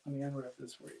 All right, let me unwrap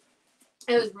this for you.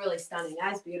 It was really stunning.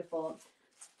 That was beautiful.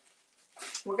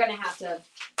 We're going to have to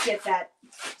get that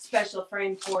special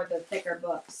frame for the thicker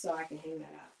books so I can hang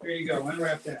that up. There you go.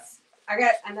 Unwrap that. I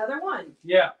got another one.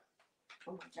 Yeah.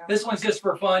 Oh my God. This one's just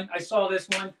for fun. I saw this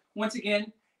one. Once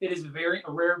again, it is a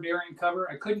rare variant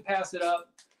cover. I couldn't pass it up.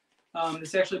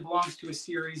 This actually belongs to a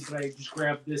series, but I just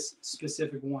grabbed this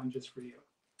specific one just for you.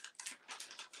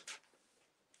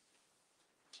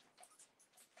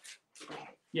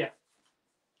 Yeah.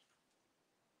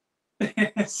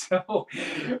 So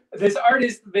this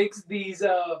artist makes these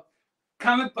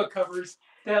comic book covers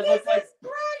that look like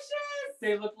precious.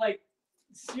 They look like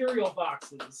cereal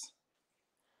boxes.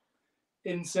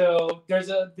 And so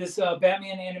there's this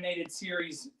Batman animated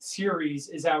series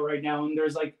is out right now, and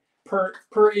there's like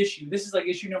per issue. This is like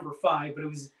issue number 5, but it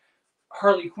was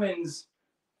Harley Quinn's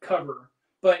cover.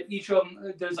 But each of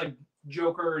them, there's like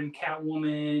Joker and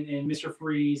Catwoman and Mr.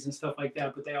 Freeze and stuff like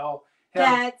that. But they all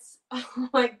have oh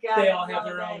my God. they all have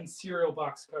their own cereal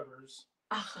box covers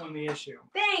on the issue.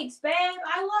 Thanks, babe.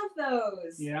 I love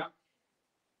those. Yeah.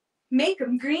 Make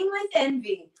them green with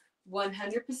envy.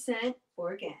 100%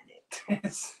 organic.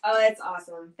 Oh, that's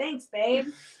awesome. Thanks, babe.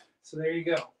 So there you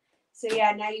go. So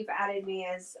yeah, now you've added me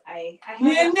as I have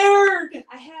nerd.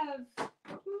 I have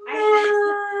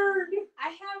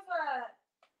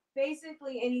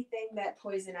basically anything that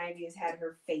Poison Ivy has had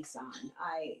her face on.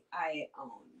 I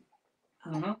own.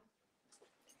 Uh-huh.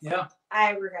 Yeah.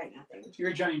 I regret nothing. You're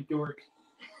a giant dork.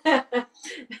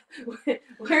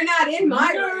 We're not in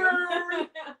my room.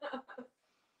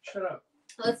 Shut up.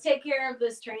 Let's take care of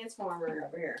this transformer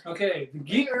over here. Okay, the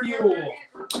Geek Fuel.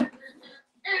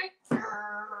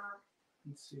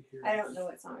 Let's see here. I don't know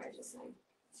what song I just sang.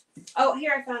 Oh,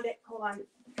 here I found it. Hold on.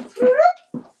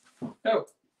 Oh.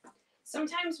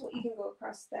 Sometimes you can go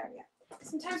across there. Yeah.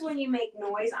 Sometimes when you make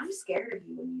noise, I'm scared of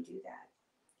you when you do that.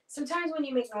 Sometimes when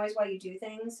you make noise while you do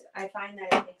things, I find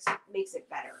that it makes it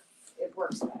better. It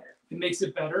works better. It makes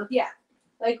it better? Yeah.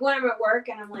 Like when I'm at work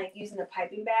and I'm like using a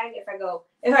piping bag, if I go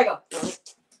every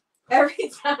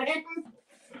time.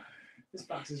 This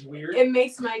box is weird. It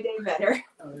makes my day better.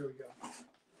 Oh, there we go.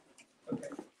 Okay.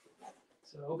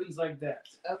 So it opens like that.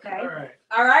 Okay. All right.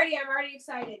 Alrighty, I'm already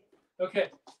excited. Okay.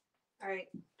 All right.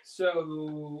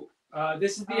 So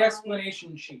this is the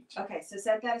explanation sheet. Okay, so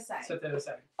set that aside. Set that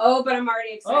aside. Oh, but I'm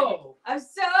already excited. Oh. I'm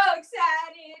so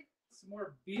excited. Some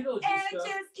more Beetlejuice And I stuff.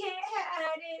 just can't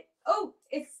hide it. Oh,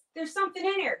 there's something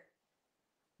in here.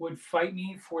 Would fight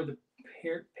me for the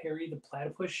Perry the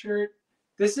Platypus shirt.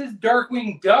 This is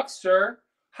Darkwing Duck, sir.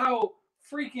 How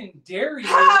freaking dare you?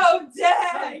 How dare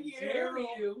How you? dare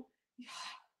you?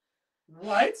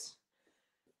 What?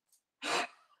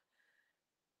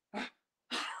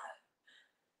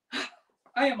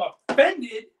 I am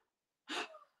offended.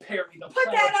 Perry the Put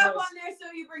that up Platypus. on there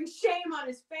so you bring shame on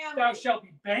his family. Thou shalt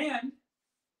be banned.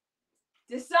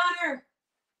 Dishonor.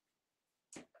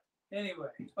 Anyway,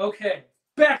 okay.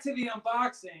 Back to the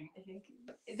unboxing. I think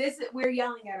we're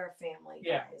yelling at our family,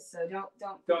 Yeah. guys. So don't.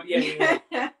 Yeah.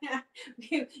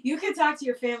 you can talk to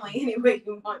your family any way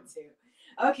you want to.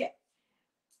 Okay.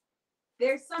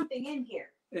 There's something in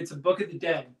here. It's a Book of the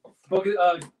Dead.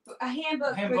 A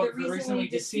handbook for the recently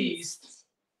deceased.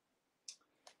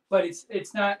 But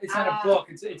it's not a book.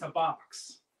 It's a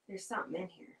box. There's something in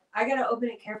here. I gotta open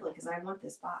it carefully because I want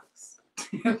this box.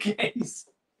 Okay.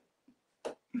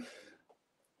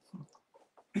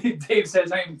 Dave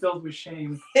says I am filled with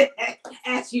shame.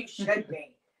 As you should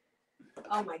be.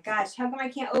 Oh my gosh, how come I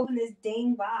can't open this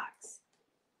dang box?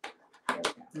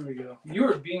 There we go. You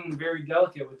are being very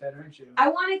delicate with that, aren't you? I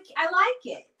like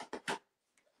it.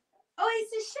 Oh,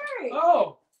 it's a shirt.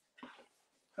 Oh.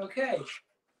 Okay.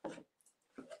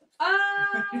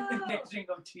 Oh. Gnashing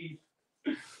of teeth.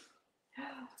 What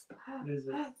is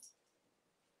it?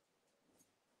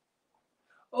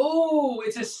 Oh,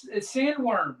 it's a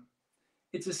sandworm.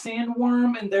 It's a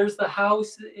sandworm, and there's the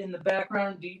house in the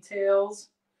background details.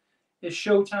 It's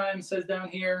Showtime, says down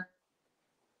here.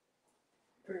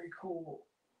 Very cool.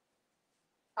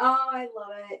 Oh, I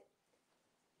love it.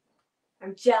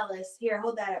 I'm jealous. Here,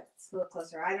 hold that up. It's a little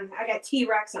closer. I got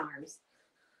T-Rex arms.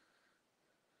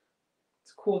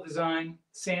 It's a cool design.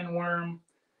 Sandworm.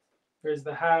 There's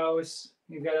the house.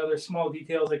 You've got other small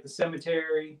details like the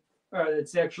cemetery.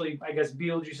 It's actually, I guess,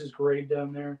 Beetlejuice's grave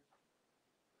down there.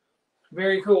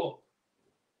 Very cool.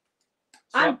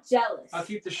 So I'm jealous. I'll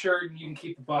keep the shirt and you can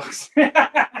keep the box. You need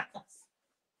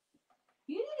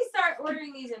to start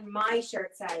ordering these in my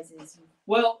shirt sizes.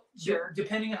 Well, Sure.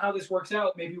 Depending on how this works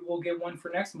out, maybe we'll get one for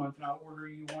next month and I'll order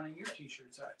you one in your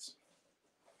t-shirt size.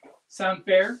 Sound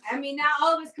fair? I mean, not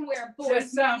all of us can wear a boys.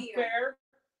 Does that sound medium. fair?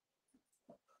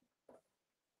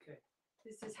 Okay.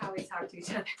 This is how we talk to each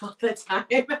other all the time.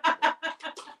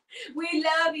 We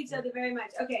love each other very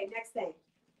much. Okay, next thing.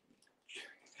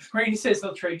 Randy says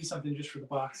he'll trade you something just for the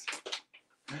box.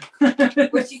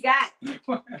 What you got?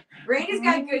 Randy's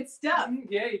got good stuff.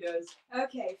 Yeah, he does.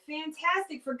 Okay,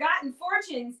 fantastic. Forgotten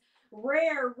Fortunes,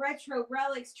 rare retro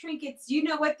relics, trinkets. You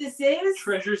know what this is?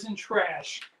 Treasures and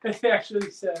trash. It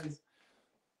actually says.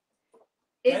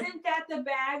 Isn't that the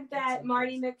bag that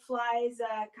Marty McFly's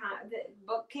the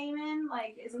book came in?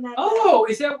 Like, isn't that? Oh,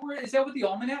 is that what the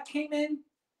almanac came in?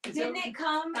 Didn't it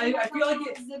come? I feel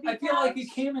like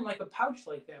it came in like a pouch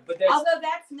like that, but that's although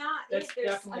that's not. That's there's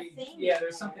definitely a thing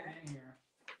there's something in here.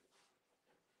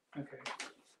 Okay,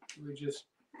 we just.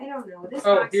 I don't know. This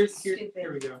Oh, box is here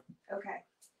stupid. we go. Okay.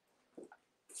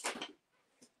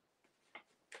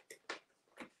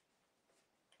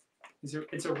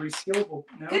 It's a resealable.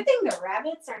 No. Good thing the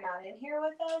rabbits are not in here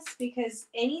with us because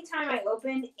anytime I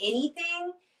open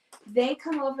anything, they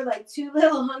come over like two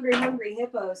little hungry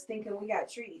hippos thinking we got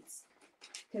treats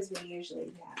because we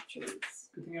usually have treats.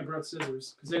 Good thing I brought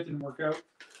scissors because that didn't work out.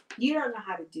 You don't know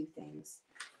how to do things.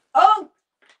 Oh,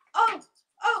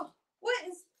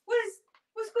 what's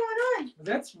going on?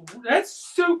 That's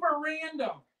super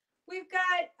random. We've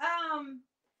got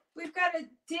a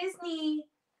Disney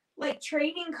like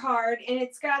trading card and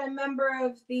it's got a member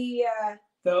of the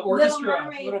orchestra, Little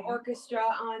Mermaid Orchestra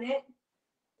on it.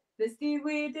 The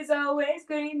seaweed is always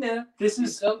greener. This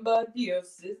is somebody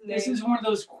else's name. This is one of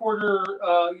those quarter.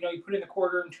 You put in the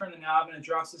quarter and turn the knob, and it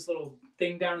drops this little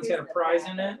thing down. It's got a prize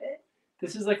in it.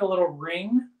 This is like a little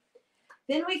ring.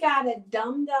 Then we got a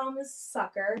dumb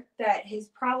sucker that has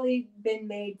probably been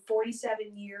made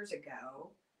 47 years ago.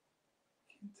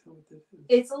 Can't tell what this is.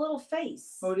 It's a little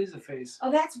face. Oh, it is a face.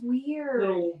 Oh, that's weird.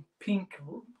 Little pink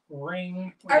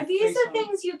ring. Are these the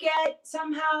things you get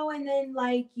somehow and then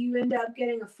like you end up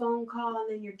getting a phone call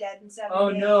and then you're dead in 7 days? Oh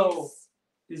no.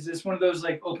 Is this one of those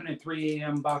like open at 3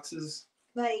 a.m. boxes?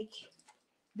 Like,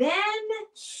 then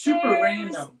super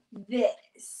random.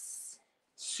 This.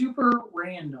 Super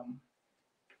random.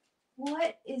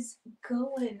 What is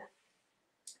going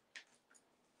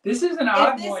This is an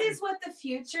odd If this one. is what the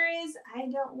future is, I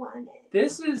don't want it.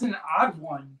 This is an odd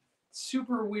one.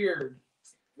 Super weird.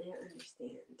 I don't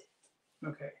understand.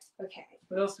 Okay. Okay.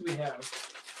 What else do we have?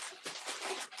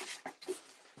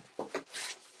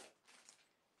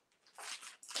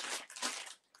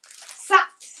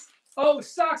 Socks. Oh,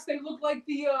 socks. They look like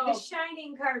the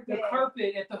shining carpet. The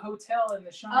carpet at the hotel in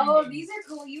The Shining. Oh, these are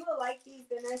cool. You will like these.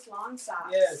 They're nice long socks.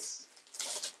 Yes.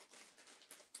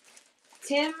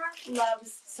 Tim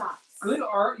loves socks. Good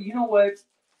art. You know what?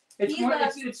 He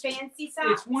loves fancy socks.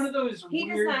 It's one of those He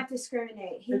weird, does not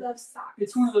discriminate. He loves socks.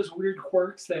 It's one of those weird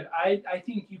quirks that I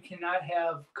think you cannot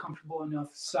have comfortable enough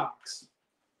socks.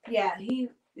 Yeah,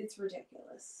 it's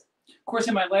ridiculous. Of course,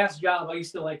 in my last job, I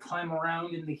used to like climb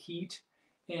around in the heat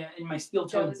and in my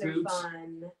steel-toed boots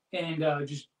fun. And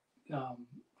just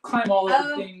climb all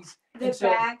over things. The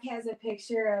back has a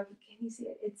picture of. Can you see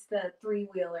it? It's the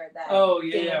 3-wheeler that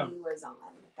Danny was on.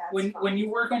 That's when you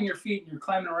work on your feet and you're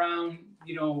climbing around,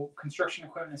 you know, construction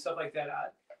equipment and stuff like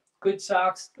that, good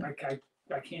socks. I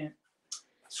can't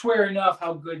swear enough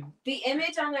how good. The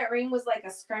image on that ring was like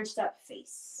a scrunched up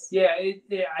face. Yeah,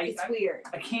 it's weird.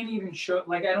 I can't even show.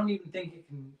 Like, I don't even think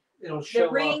it'll show.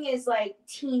 The ring is like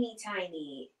teeny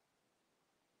tiny.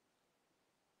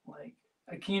 Like,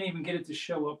 I can't even get it to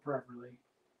show up properly.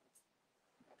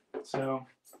 So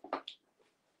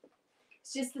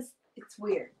it's just this. It's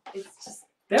weird. It's just.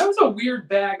 That was a weird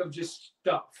bag of just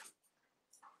stuff.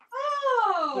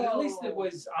 Oh. But at least it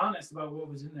was honest about what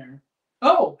was in there.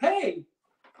 Oh, hey,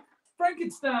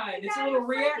 Frankenstein! It's a little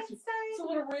reaction. It's a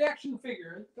little reaction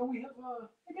figure. Don't we have a?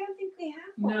 I don't think we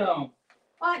have one. No.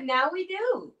 Well, now we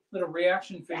do. Little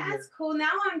reaction figure. That's cool.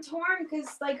 Now I'm torn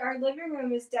because like our living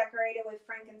room is decorated with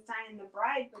Frankenstein and the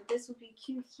Bride, but this would be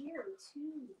cute here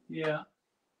too. Yeah.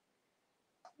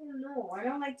 I don't know. I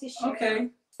don't like to share. Okay.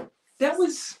 That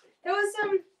was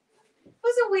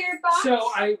a weird box. So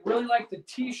I really like the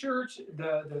T-shirt,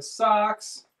 the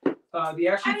socks, the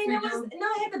action figure.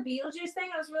 I had the Beetlejuice thing.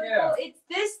 It was really cool. It's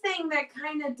this thing that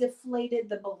kind of deflated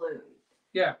the balloon.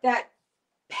 Yeah. That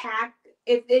pack.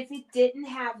 If it didn't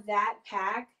have that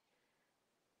pack,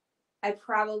 I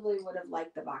probably would have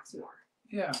liked the box more.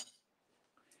 Yeah.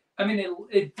 I mean,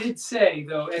 it did say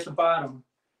though at the bottom,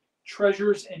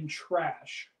 treasures and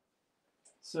trash.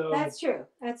 So that's true.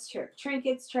 That's true.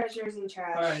 Trinkets, treasures, and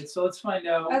trash. All right, so let's find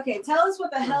out. Okay, tell us what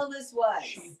the hell this was.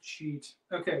 Cheat sheet.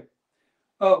 Okay.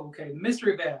 Oh, okay. The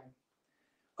mystery bag.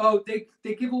 Oh, they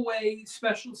give away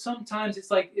special. Sometimes it's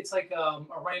like a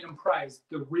random prize.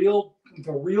 The real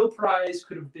prize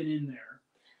could have been in there.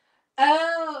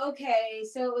 Oh, okay.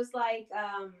 So it was like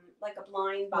a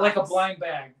blind box. Like a blind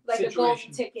bag. Like situation. a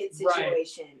golden ticket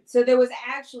situation. Right. So there was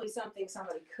actually something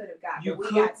somebody could have got, but we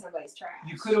got somebody's trash.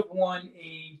 You could have won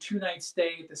a 2-night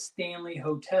stay at the Stanley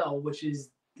Hotel, which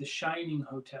is the Shining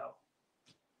Hotel.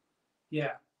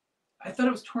 Yeah. I thought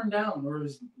it was torn down or it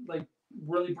was like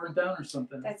really burnt down or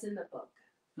something. That's in the book.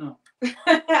 Oh.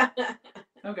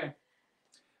 Okay.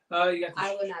 You got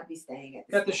I would not be staying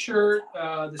at the shirt.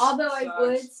 Although socks. I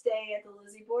would stay at the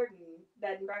Lizzie Borden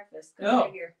bed and breakfast.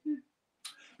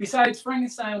 Besides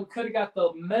Frankenstein, we could have got the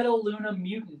Metaluna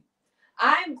Mutant.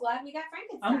 I'm glad we got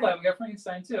Frankenstein. I'm glad we got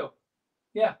Frankenstein too.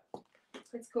 Yeah.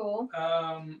 It's cool.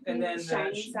 And then the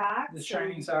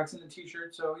shining socks and the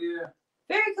T-shirt. So yeah.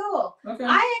 Very cool. Okay.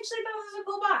 I actually thought it was a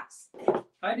cool box.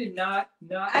 I did not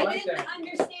I like didn't that.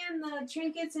 understand the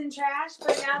trinkets and trash,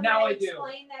 but now that I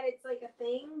explain that it's like a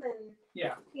thing, then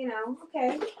yeah, you know,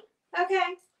 okay,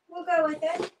 we'll go with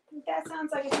it. That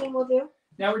sounds like a thing we'll do.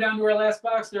 Now we're down to our last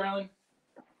box, darling.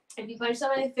 If you punch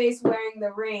somebody in the face wearing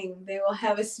the ring, they will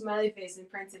have a smiley face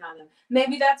imprinted on them.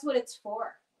 Maybe that's what it's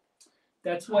for.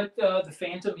 That's what the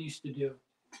Phantom used to do.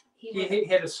 He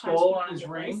had a skull on his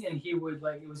ring, and he would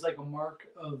it was like a mark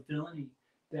of villainy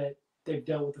that they've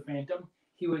dealt with the Phantom.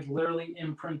 He would literally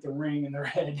imprint the ring in their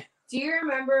head. Do you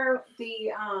remember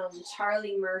the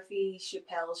Charlie Murphy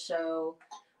Chappelle show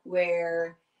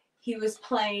where he was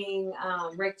playing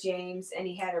Rick James and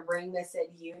he had a ring that said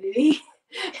Unity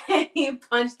and he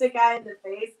punched the guy in the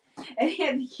face and he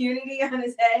had Unity on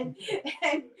his head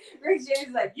and Rick James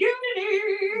was like,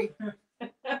 Unity!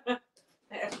 I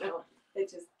don't know. It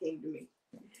just came to me.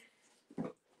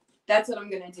 That's what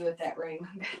I'm going to do with that ring.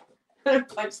 I'm going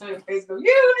to punch someone in the face and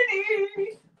go,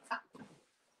 Unity!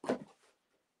 What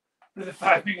are the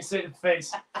 5 things to say to the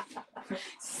face?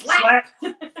 Slap!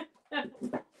 Hey,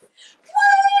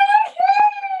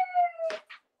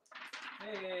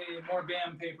 more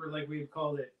BAM paper like we had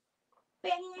called it.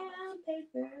 BAM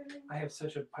paper. I have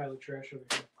such a pile of trash over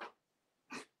here.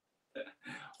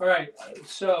 All right,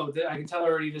 so I can tell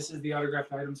already this is the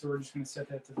autographed item, so we're just going to set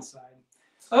that to the side.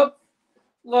 Oh,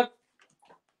 look.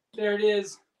 There it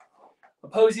is.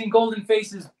 Opposing Golden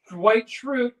Faces, Dwight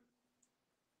Schrute.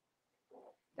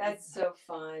 That's so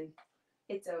fun.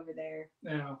 It's over there.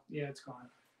 No, yeah, it's gone.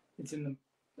 It's in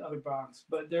the other box.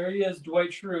 But there he is,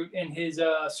 Dwight Schrute, in his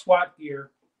SWAT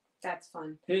gear. That's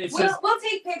fun. We'll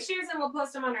take pictures and we'll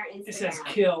post them on our Instagram. It says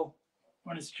 "kill"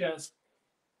 on his chest.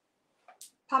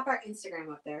 Pop our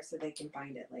Instagram up there so they can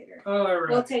find it later. Oh, all right.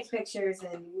 We'll take pictures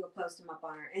and we'll post them up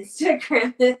on our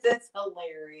Instagram. That's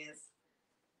hilarious.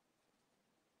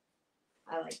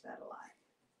 I like that a lot.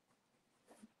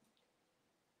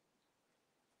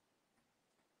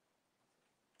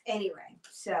 Anyway,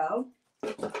 so,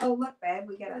 oh, look, babe,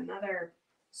 we got another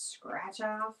scratch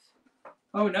off.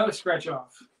 Oh, no, scratch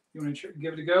off. You want to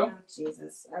give it a go? Oh,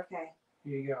 Jesus. Okay.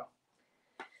 Here you go.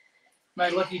 My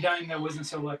lucky dime that wasn't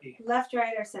so lucky. Left,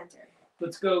 right, or center?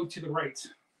 Let's go to the right.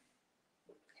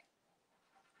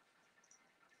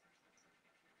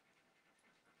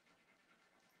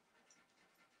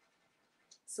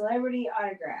 Celebrity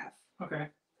autograph. Okay.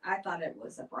 I thought it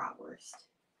was a bratwurst.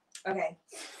 Okay.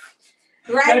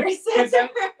 Right or center?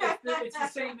 It's the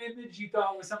same image you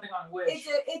thought was something on Wish.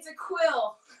 It's a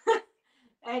quill.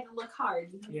 I had to look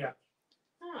hard. Yeah.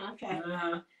 Oh, okay.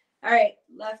 Uh-huh. All right.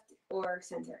 Left or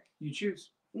center? You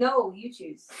choose. No, you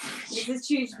choose. This is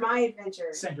choose my adventure.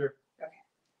 Center. Okay.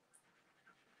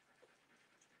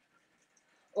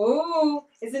 Oh,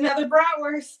 it's another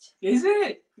bratwurst. Is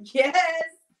it? Yes.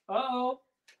 Uh-oh.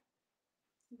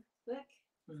 Look.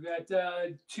 We've got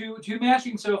two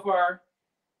matching so far.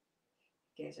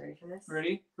 You guys ready for this?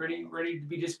 Ready? Ready to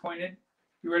be disappointed?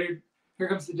 You ready? Here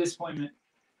comes the disappointment.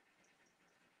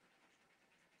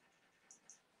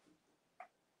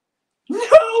 No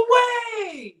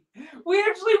way! We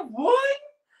actually won?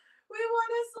 We won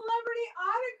a celebrity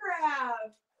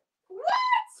autograph.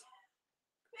 What?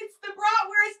 It's the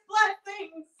bratwurst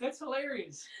blessings. That's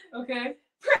hilarious. Okay.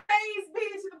 Praise be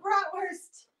to the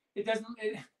bratwurst. It doesn't.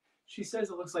 She says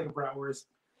it looks like a bratwurst.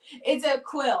 It's a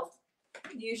quill.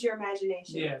 Use your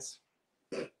imagination. Yes.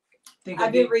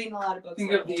 I've been reading a lot of books.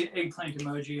 Think of the eggplant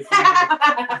emoji.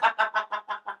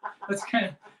 That's kind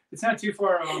of. It's not too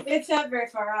far off. It's not very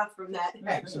far off from that,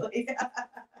 actually.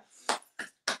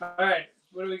 All right.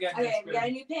 What do we got? Okay, we got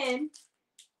a new pin.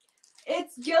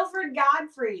 It's Guilford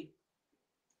Godfrey.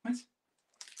 What?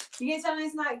 You guys tell me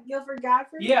it's not Guilford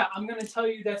Godfrey? Yeah, I'm gonna tell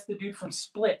you that's the dude from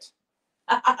Split.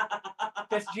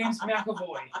 That's James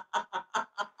McAvoy.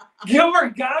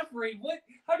 Gilbert Godfrey. What?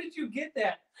 How did you get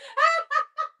that?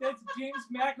 That's James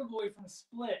McAvoy from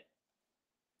Split.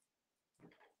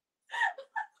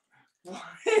 What?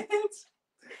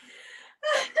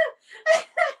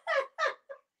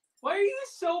 Why are you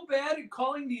so bad at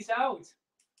calling these out?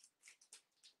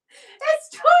 It's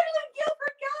totally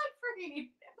Guilford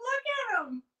Godfrey. Look at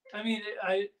him. I mean,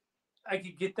 I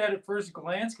could get that at first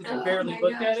glance because I Oh barely my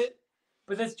looked gosh. at it.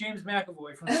 But that's James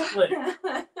McAvoy from Split.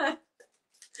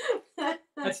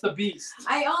 That's the beast.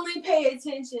 I only pay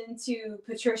attention to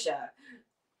Patricia.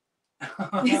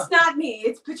 It's not me,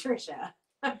 it's Patricia.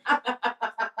 I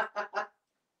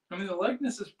mean, the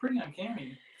likeness is pretty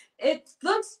uncanny. It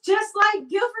looks just like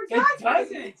Guilford Godfrey. It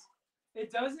doesn't.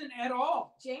 It doesn't at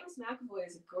all. James McAvoy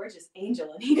is a gorgeous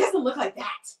angel, and he doesn't look like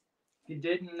that. He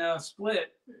didn't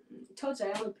Split. Told you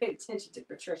I only paid attention to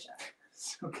Patricia.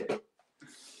 Okay. All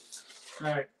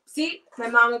right. See, my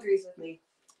mom agrees with me.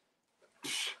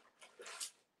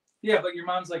 Yeah, but your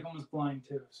mom's like almost blind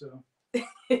too, so.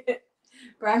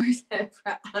 Bratwurst have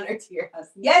brought honor to your house.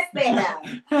 Yes, they have.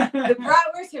 The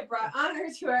Bratwurst have brought honor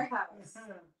to our house.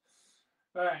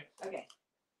 All right. Okay.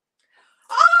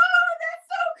 Oh, that's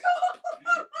so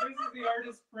cool. This is the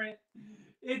artist print.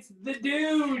 It's the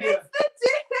dude. It's the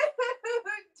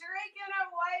dude drinking a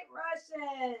White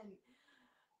Russian.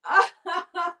 Oh,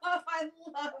 I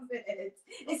love it.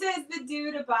 It says the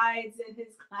dude abides in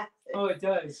his classics. Oh, it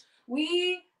does.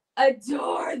 We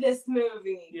adore this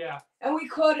movie. Yeah. And we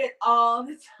quote it all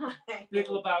the time. Big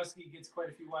Lebowski gets quite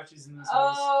a few watches in this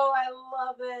house. Oh, I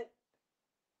love it.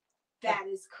 That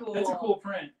is cool. That's a cool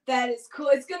print. That is cool.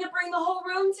 It's going to bring the whole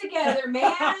room together,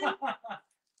 man.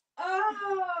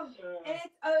 Oh, and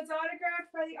it's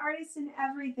autographed by the artist and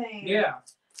everything. Yeah.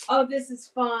 Oh, this is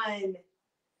fun.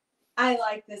 I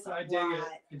like this a lot. I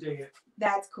dig it.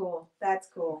 That's cool. That's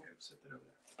cool. Okay, set that over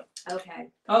there. Okay.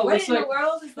 Oh, What looks in like the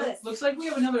world is this? looks like we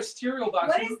have another cereal box.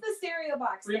 What is the cereal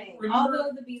box thing? remember-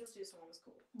 Although the Beetlejuice one was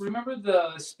cool. Remember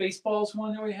the Spaceballs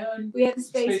one that we had? We had the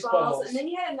Spaceballs, Spaceballs. and then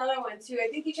you had another one too. I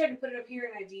think you tried to put it up here,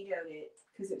 and I vetoed it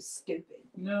because it was stupid.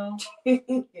 No, I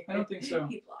don't think so.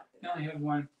 He blocked it. I only had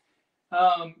one.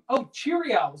 Oh,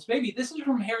 Cheery Owls, baby. This is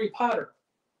from Harry Potter.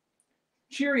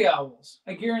 Cheery Owls.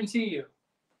 I guarantee you.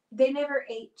 They never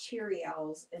ate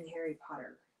Cheerios in Harry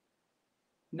Potter.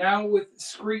 Now with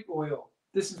Screet oil.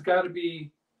 This has got to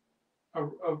be a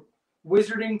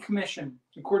Wizarding Commission,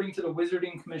 according to the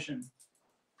Wizarding Commission.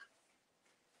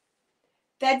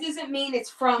 That doesn't mean it's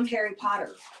from Harry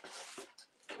Potter.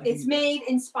 It's made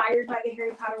inspired by the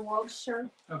Harry Potter world, sure.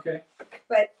 Okay.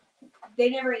 But they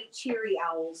never ate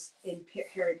Cheerios in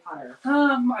Harry Potter.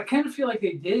 I kind of feel like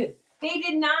they did. They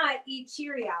did not eat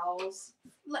Cheerios.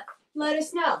 Let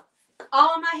us know.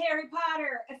 All my Harry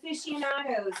Potter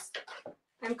aficionados.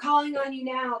 I'm calling on you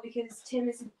now because Tim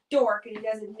is a dork and he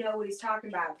doesn't know what he's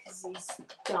talking about because he's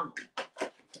dumb.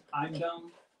 I'm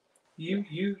dumb. You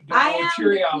don't know what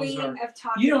Cheerios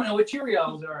are. You don't know what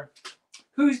Cheerios are.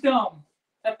 Who's dumb?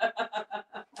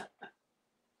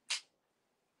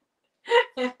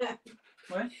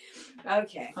 What?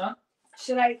 Okay. Huh?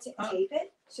 Should I tape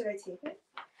it? Should I tape it?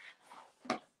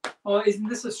 Oh, isn't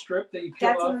this a strip that you peel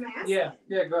That's off? what I'm asking.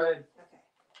 Yeah, go ahead. Okay.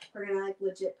 We're gonna like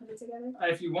legit put it together.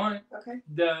 If you want. Okay.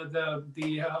 The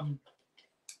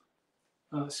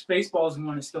Spaceballs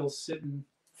one is still sitting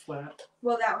flat.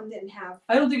 Well, that one didn't have.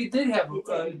 I don't think it did have. It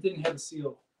It didn't have a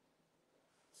seal.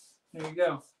 There you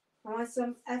go. I want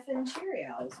some effing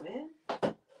Cheerios,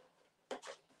 man.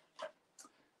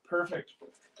 Perfect.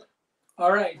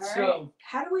 All right. So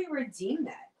how do we redeem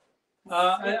that?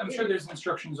 I'm sure there's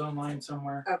instructions online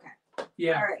somewhere. Okay.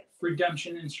 Yeah. All right.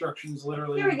 Redemption instructions,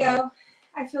 literally. Here we go.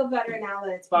 I feel better now that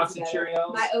it's put Box of together.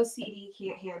 Cheerios. My OCD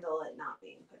can't handle it not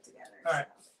being put together. All right.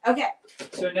 So. Okay.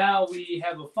 So now we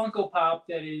have a Funko Pop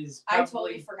that is. I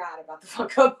totally forgot about the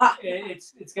Funko Pop.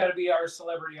 It's got to be our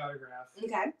celebrity autograph.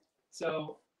 Okay.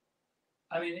 So,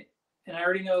 I mean, and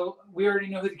we already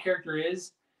know who the character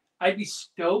is. I'd be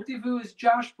stoked if it was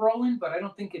Josh Brolin, but I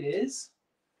don't think it is.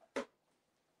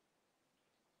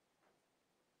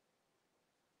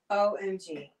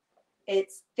 OMG.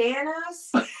 It's Thanos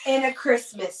in a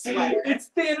Christmas sweater. It's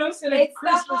Thanos in a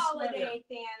Christmas It's the holiday sweater.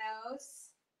 Thanos.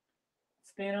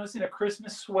 It's Thanos in a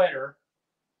Christmas sweater.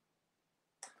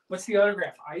 What's the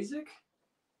autograph? Isaac?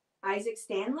 Isaac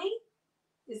Stanley?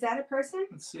 Is that a person?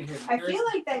 Let's see here. I feel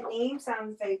like that name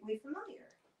sounds vaguely familiar.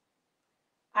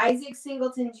 Isaac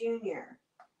Singleton Jr.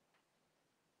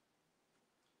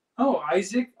 Oh,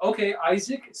 Isaac. Okay,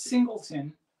 Isaac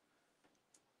Singleton.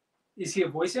 Is he a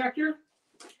voice actor?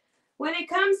 When it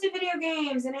comes to video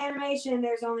games and animation,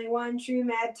 there's only one true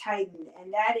Mad Titan,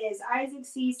 and that is Isaac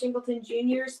C. Singleton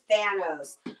Jr.'s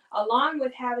Thanos. Along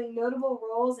with having notable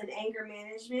roles in Anger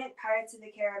Management, Pirates of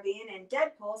the Caribbean, and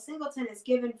Deadpool, Singleton has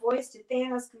given voice to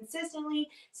Thanos consistently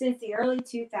since the early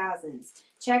 2000s.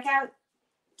 Check out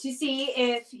to see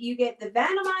if you get the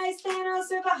Venomized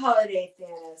Thanos or the Holiday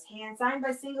Thanos. Hand signed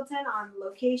by Singleton on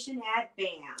location at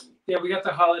BAM. Yeah, we got the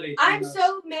holiday. I'm Thanos.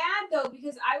 so mad though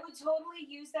because I would totally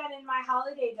use that in my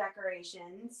holiday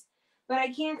decorations, but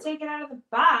I can't take it out of the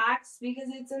box because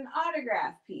it's an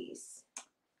autograph piece.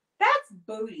 That's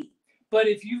booty. But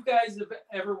if you guys have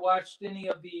ever watched any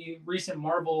of the recent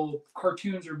Marvel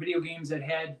cartoons or video games that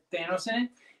had Thanos in it,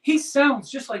 he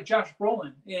sounds just like Josh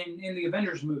Brolin in the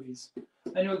Avengers movies.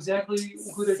 I know exactly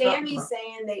who they're talking Sammy's about.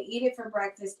 saying they eat it for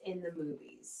breakfast in the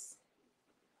movies.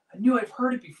 I knew I've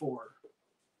heard it before.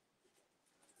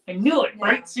 I knew it, No.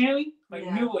 right, Sammy? I No.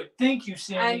 knew it. Thank you,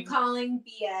 Sammy. I'm calling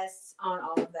BS on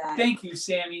all of that. Thank you,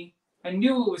 Sammy. I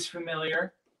knew it was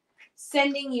familiar.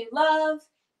 Sending you love,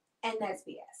 and that's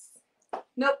BS.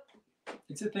 Nope,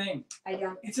 It's a thing. I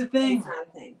don't. It's a thing. It's not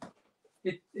a thing.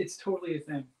 It's totally a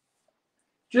thing.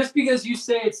 Just because you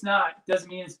say it's not doesn't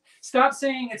mean it's. Stop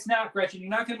saying it's not, Gretchen. You're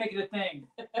not going to make it a thing.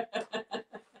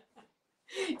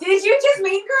 Did you just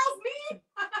mean girls me?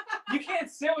 You can't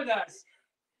sit with us.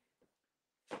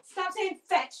 Stop saying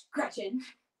fetch, Gretchen.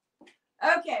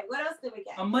 Okay, what else did we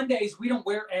get? On Mondays, we don't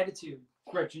wear attitude,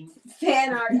 Gretchen.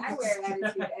 Fan art. I wear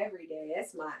attitude every day.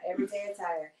 That's my everyday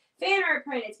attire. Fan art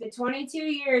print. It's been 22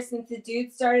 years since the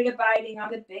dude started abiding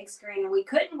on the big screen, and we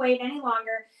couldn't wait any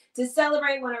longer to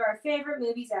celebrate one of our favorite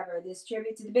movies ever. This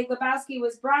tribute to The Big Lebowski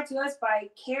was brought to us by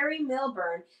Carrie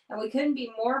Milburn, and we couldn't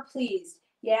be more pleased.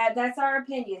 Yeah, that's our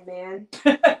opinion, man.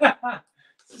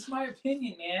 This is my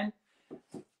opinion, man.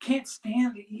 Can't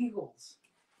stand the Eagles.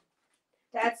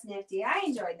 That's nifty. I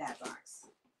enjoyed that box.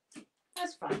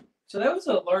 That's fun. So that was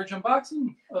a large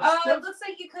unboxing of Oh, stuff. it looks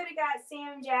like you could have got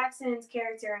Sam Jackson's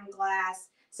character in Glass.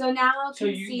 So now I So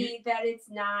can you- see that it's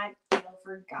not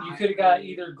forgotten. You could have got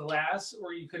either Glass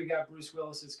or you could have got Bruce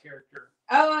Willis's character.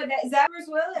 Oh, is that Bruce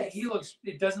Willis?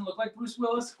 It doesn't look like Bruce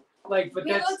Willis. But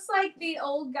He that's looks like the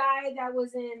old guy that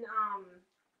was in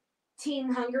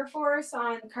Teen Hunger Force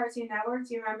on Cartoon Network.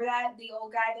 Do you remember that? The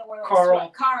old guy that wore like Carl.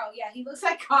 Carl, yeah, he looks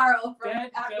like Carl.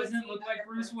 That from doesn't Teen look like Hunger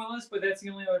Bruce Force. Willis, but that's the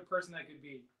only other person that could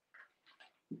be.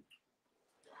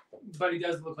 but he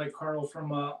does look like Carl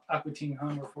from Aqua Teen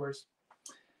Hunger Force.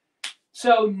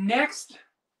 So next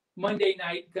Monday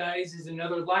night, guys, is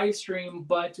another live stream,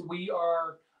 but we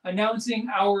are announcing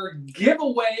our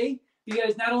giveaway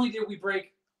because not only did we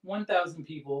break 1,000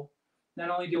 people, not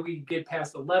only did we get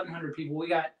past 1,100 people, we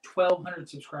got 1,200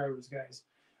 subscribers, guys.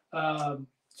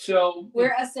 So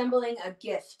we're assembling a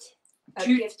gift.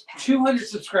 Gift package. 200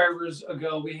 subscribers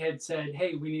ago, we had said,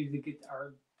 hey, we needed to get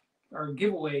our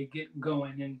giveaway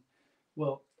going, and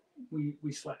well, we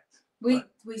slacked. We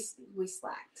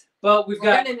slacked. But we're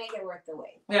gonna make it worth the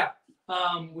wait. Yeah.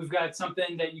 We've got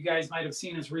something that you guys might have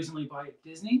seen us recently buy at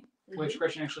Disney, which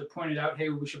Gretchen actually pointed out, hey,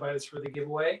 we should buy this for the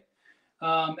giveaway.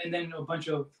 And then a bunch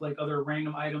of like other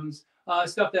random items,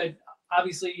 stuff that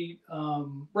obviously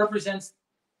represents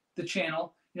the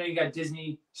channel. You know, you got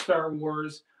Disney, Star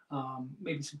Wars,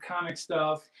 maybe some comic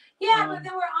stuff. Yeah, but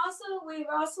then we're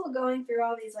also going through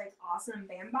all these like awesome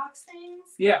bandbox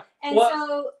things. Yeah. And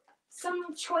so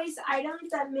some choice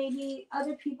items that maybe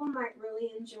other people might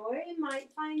really enjoy might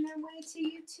find their way to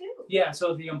you too. Yeah,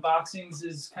 so the unboxings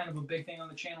is kind of a big thing on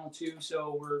the channel too.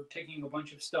 So we're taking a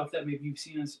bunch of stuff that maybe you've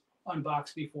seen us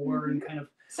unbox before and kind of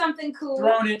something cool,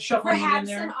 shuffling it in there. Perhaps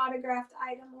an autographed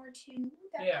item or two,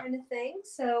 that kind of thing.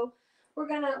 So we're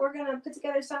gonna put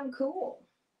together something cool.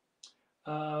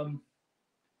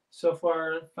 So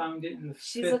far, found it in the.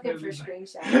 She's looking for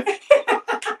screenshots.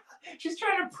 She's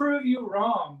trying to prove you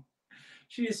wrong.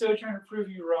 She is so trying to prove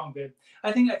you wrong, babe.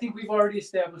 I think we've already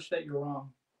established that you're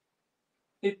wrong.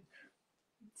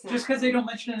 Just because they don't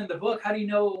mention it in the book, how do you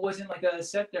know it wasn't like a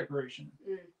set decoration?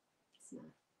 It's not.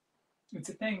 It's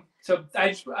a thing. So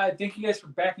I thank you guys for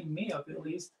backing me up at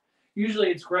least. Usually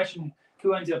it's Gretchen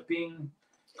who ends up being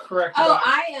correct. Oh,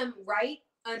 I am right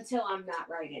until I'm not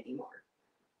right anymore.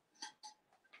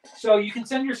 So you can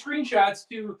send your screenshots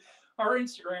to our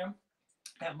Instagram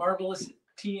at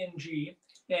MarvelousTNG.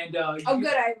 And good.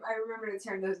 I remember to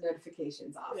turn those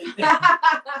notifications off.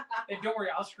 And don't worry,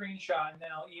 I'll screenshot and then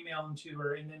I'll email them to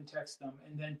her and then text them.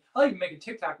 And then I'll even make a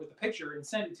TikTok with a picture and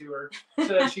send it to her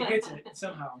so that she gets it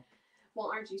somehow.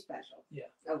 Well, aren't you special? Yeah.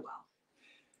 Oh, well.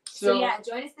 So yeah,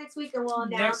 join us next week and we'll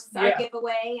announce our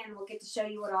giveaway and we'll get to show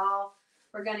you what all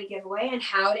we're going to give away and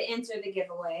how to enter the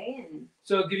giveaway. And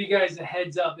so I'll give you guys a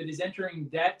heads up. It is entering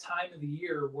that time of the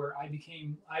year where I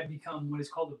become what is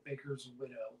called a baker's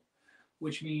widow,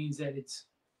 which means that it's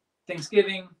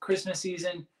Thanksgiving, Christmas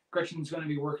season. Gretchen's going to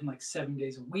be working like 7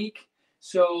 days a week.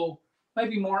 So might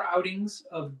be more outings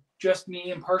of just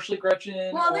me and partially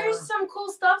Gretchen. Well, there's some cool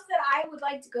stuff that I would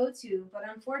like to go to, but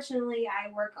unfortunately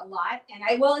I work a lot. And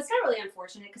it's not really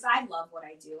unfortunate because I love what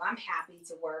I do. I'm happy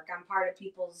to work. I'm part of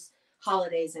people's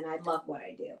holidays and I love what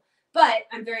I do. But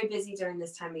I'm very busy during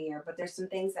this time of year. But there's some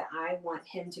things that I want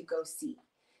him to go see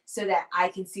so that I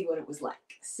can see what it was like.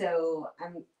 So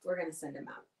we're going to send him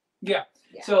out. Yeah.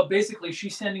 So basically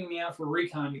she's sending me out for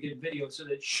recon to get video so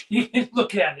that she can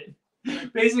look at it.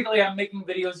 Basically, I'm making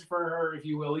videos for her, if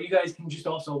you will. You guys can just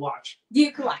also watch.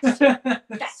 You can watch.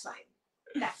 That's fine.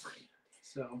 That's fine.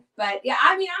 So. But yeah,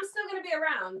 I'm still gonna be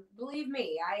around. Believe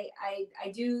me,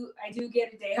 I do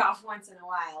get a day off once in a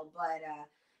while, but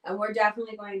and we're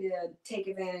definitely going to take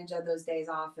advantage of those days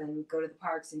off and go to the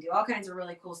parks and do all kinds of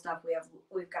really cool stuff.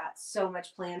 We've got so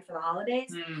much planned for the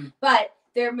holidays, but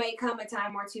there may come a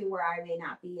time or two where I may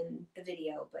not be in the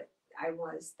video, but I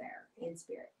was there in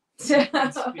spirit.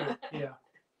 Yeah.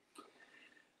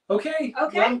 Okay.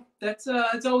 Well, that's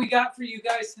all we got for you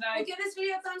guys tonight. Well, give this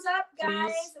video a thumbs up,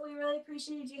 guys. Please. We really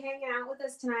appreciate you hanging out with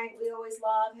us tonight. We always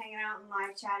love hanging out and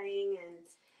live chatting,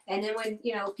 and then when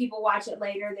people watch it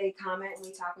later, they comment and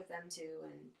we talk with them too.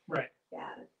 And right. Yeah,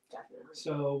 definitely.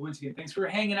 So once again, thanks for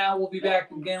hanging out. We'll be back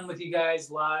again with you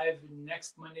guys live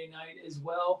next Monday night as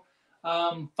well.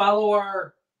 Follow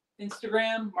our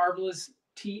Instagram,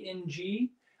 MarvelousTNG.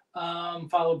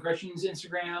 Follow Gretchen's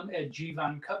Instagram at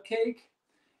GVonCupcake.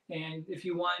 And if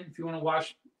you want to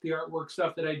watch the artwork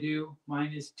stuff that I do,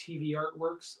 mine is TV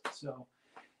Artworks. So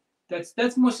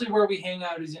that's mostly where we hang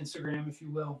out is Instagram, if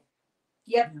you will.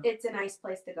 Yep, it's a nice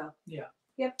place to go. Yeah.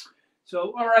 Yep.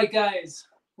 So all right, guys,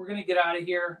 we're gonna get out of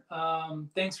here.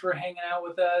 Thanks for hanging out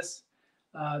with us.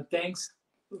 Thanks.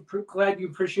 Glad you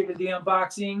appreciated the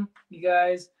unboxing, you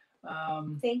guys.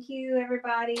 Thank you,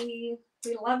 everybody.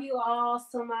 We love you all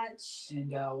so much.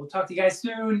 And we'll talk to you guys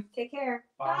soon. Take care.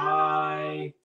 Bye. Bye.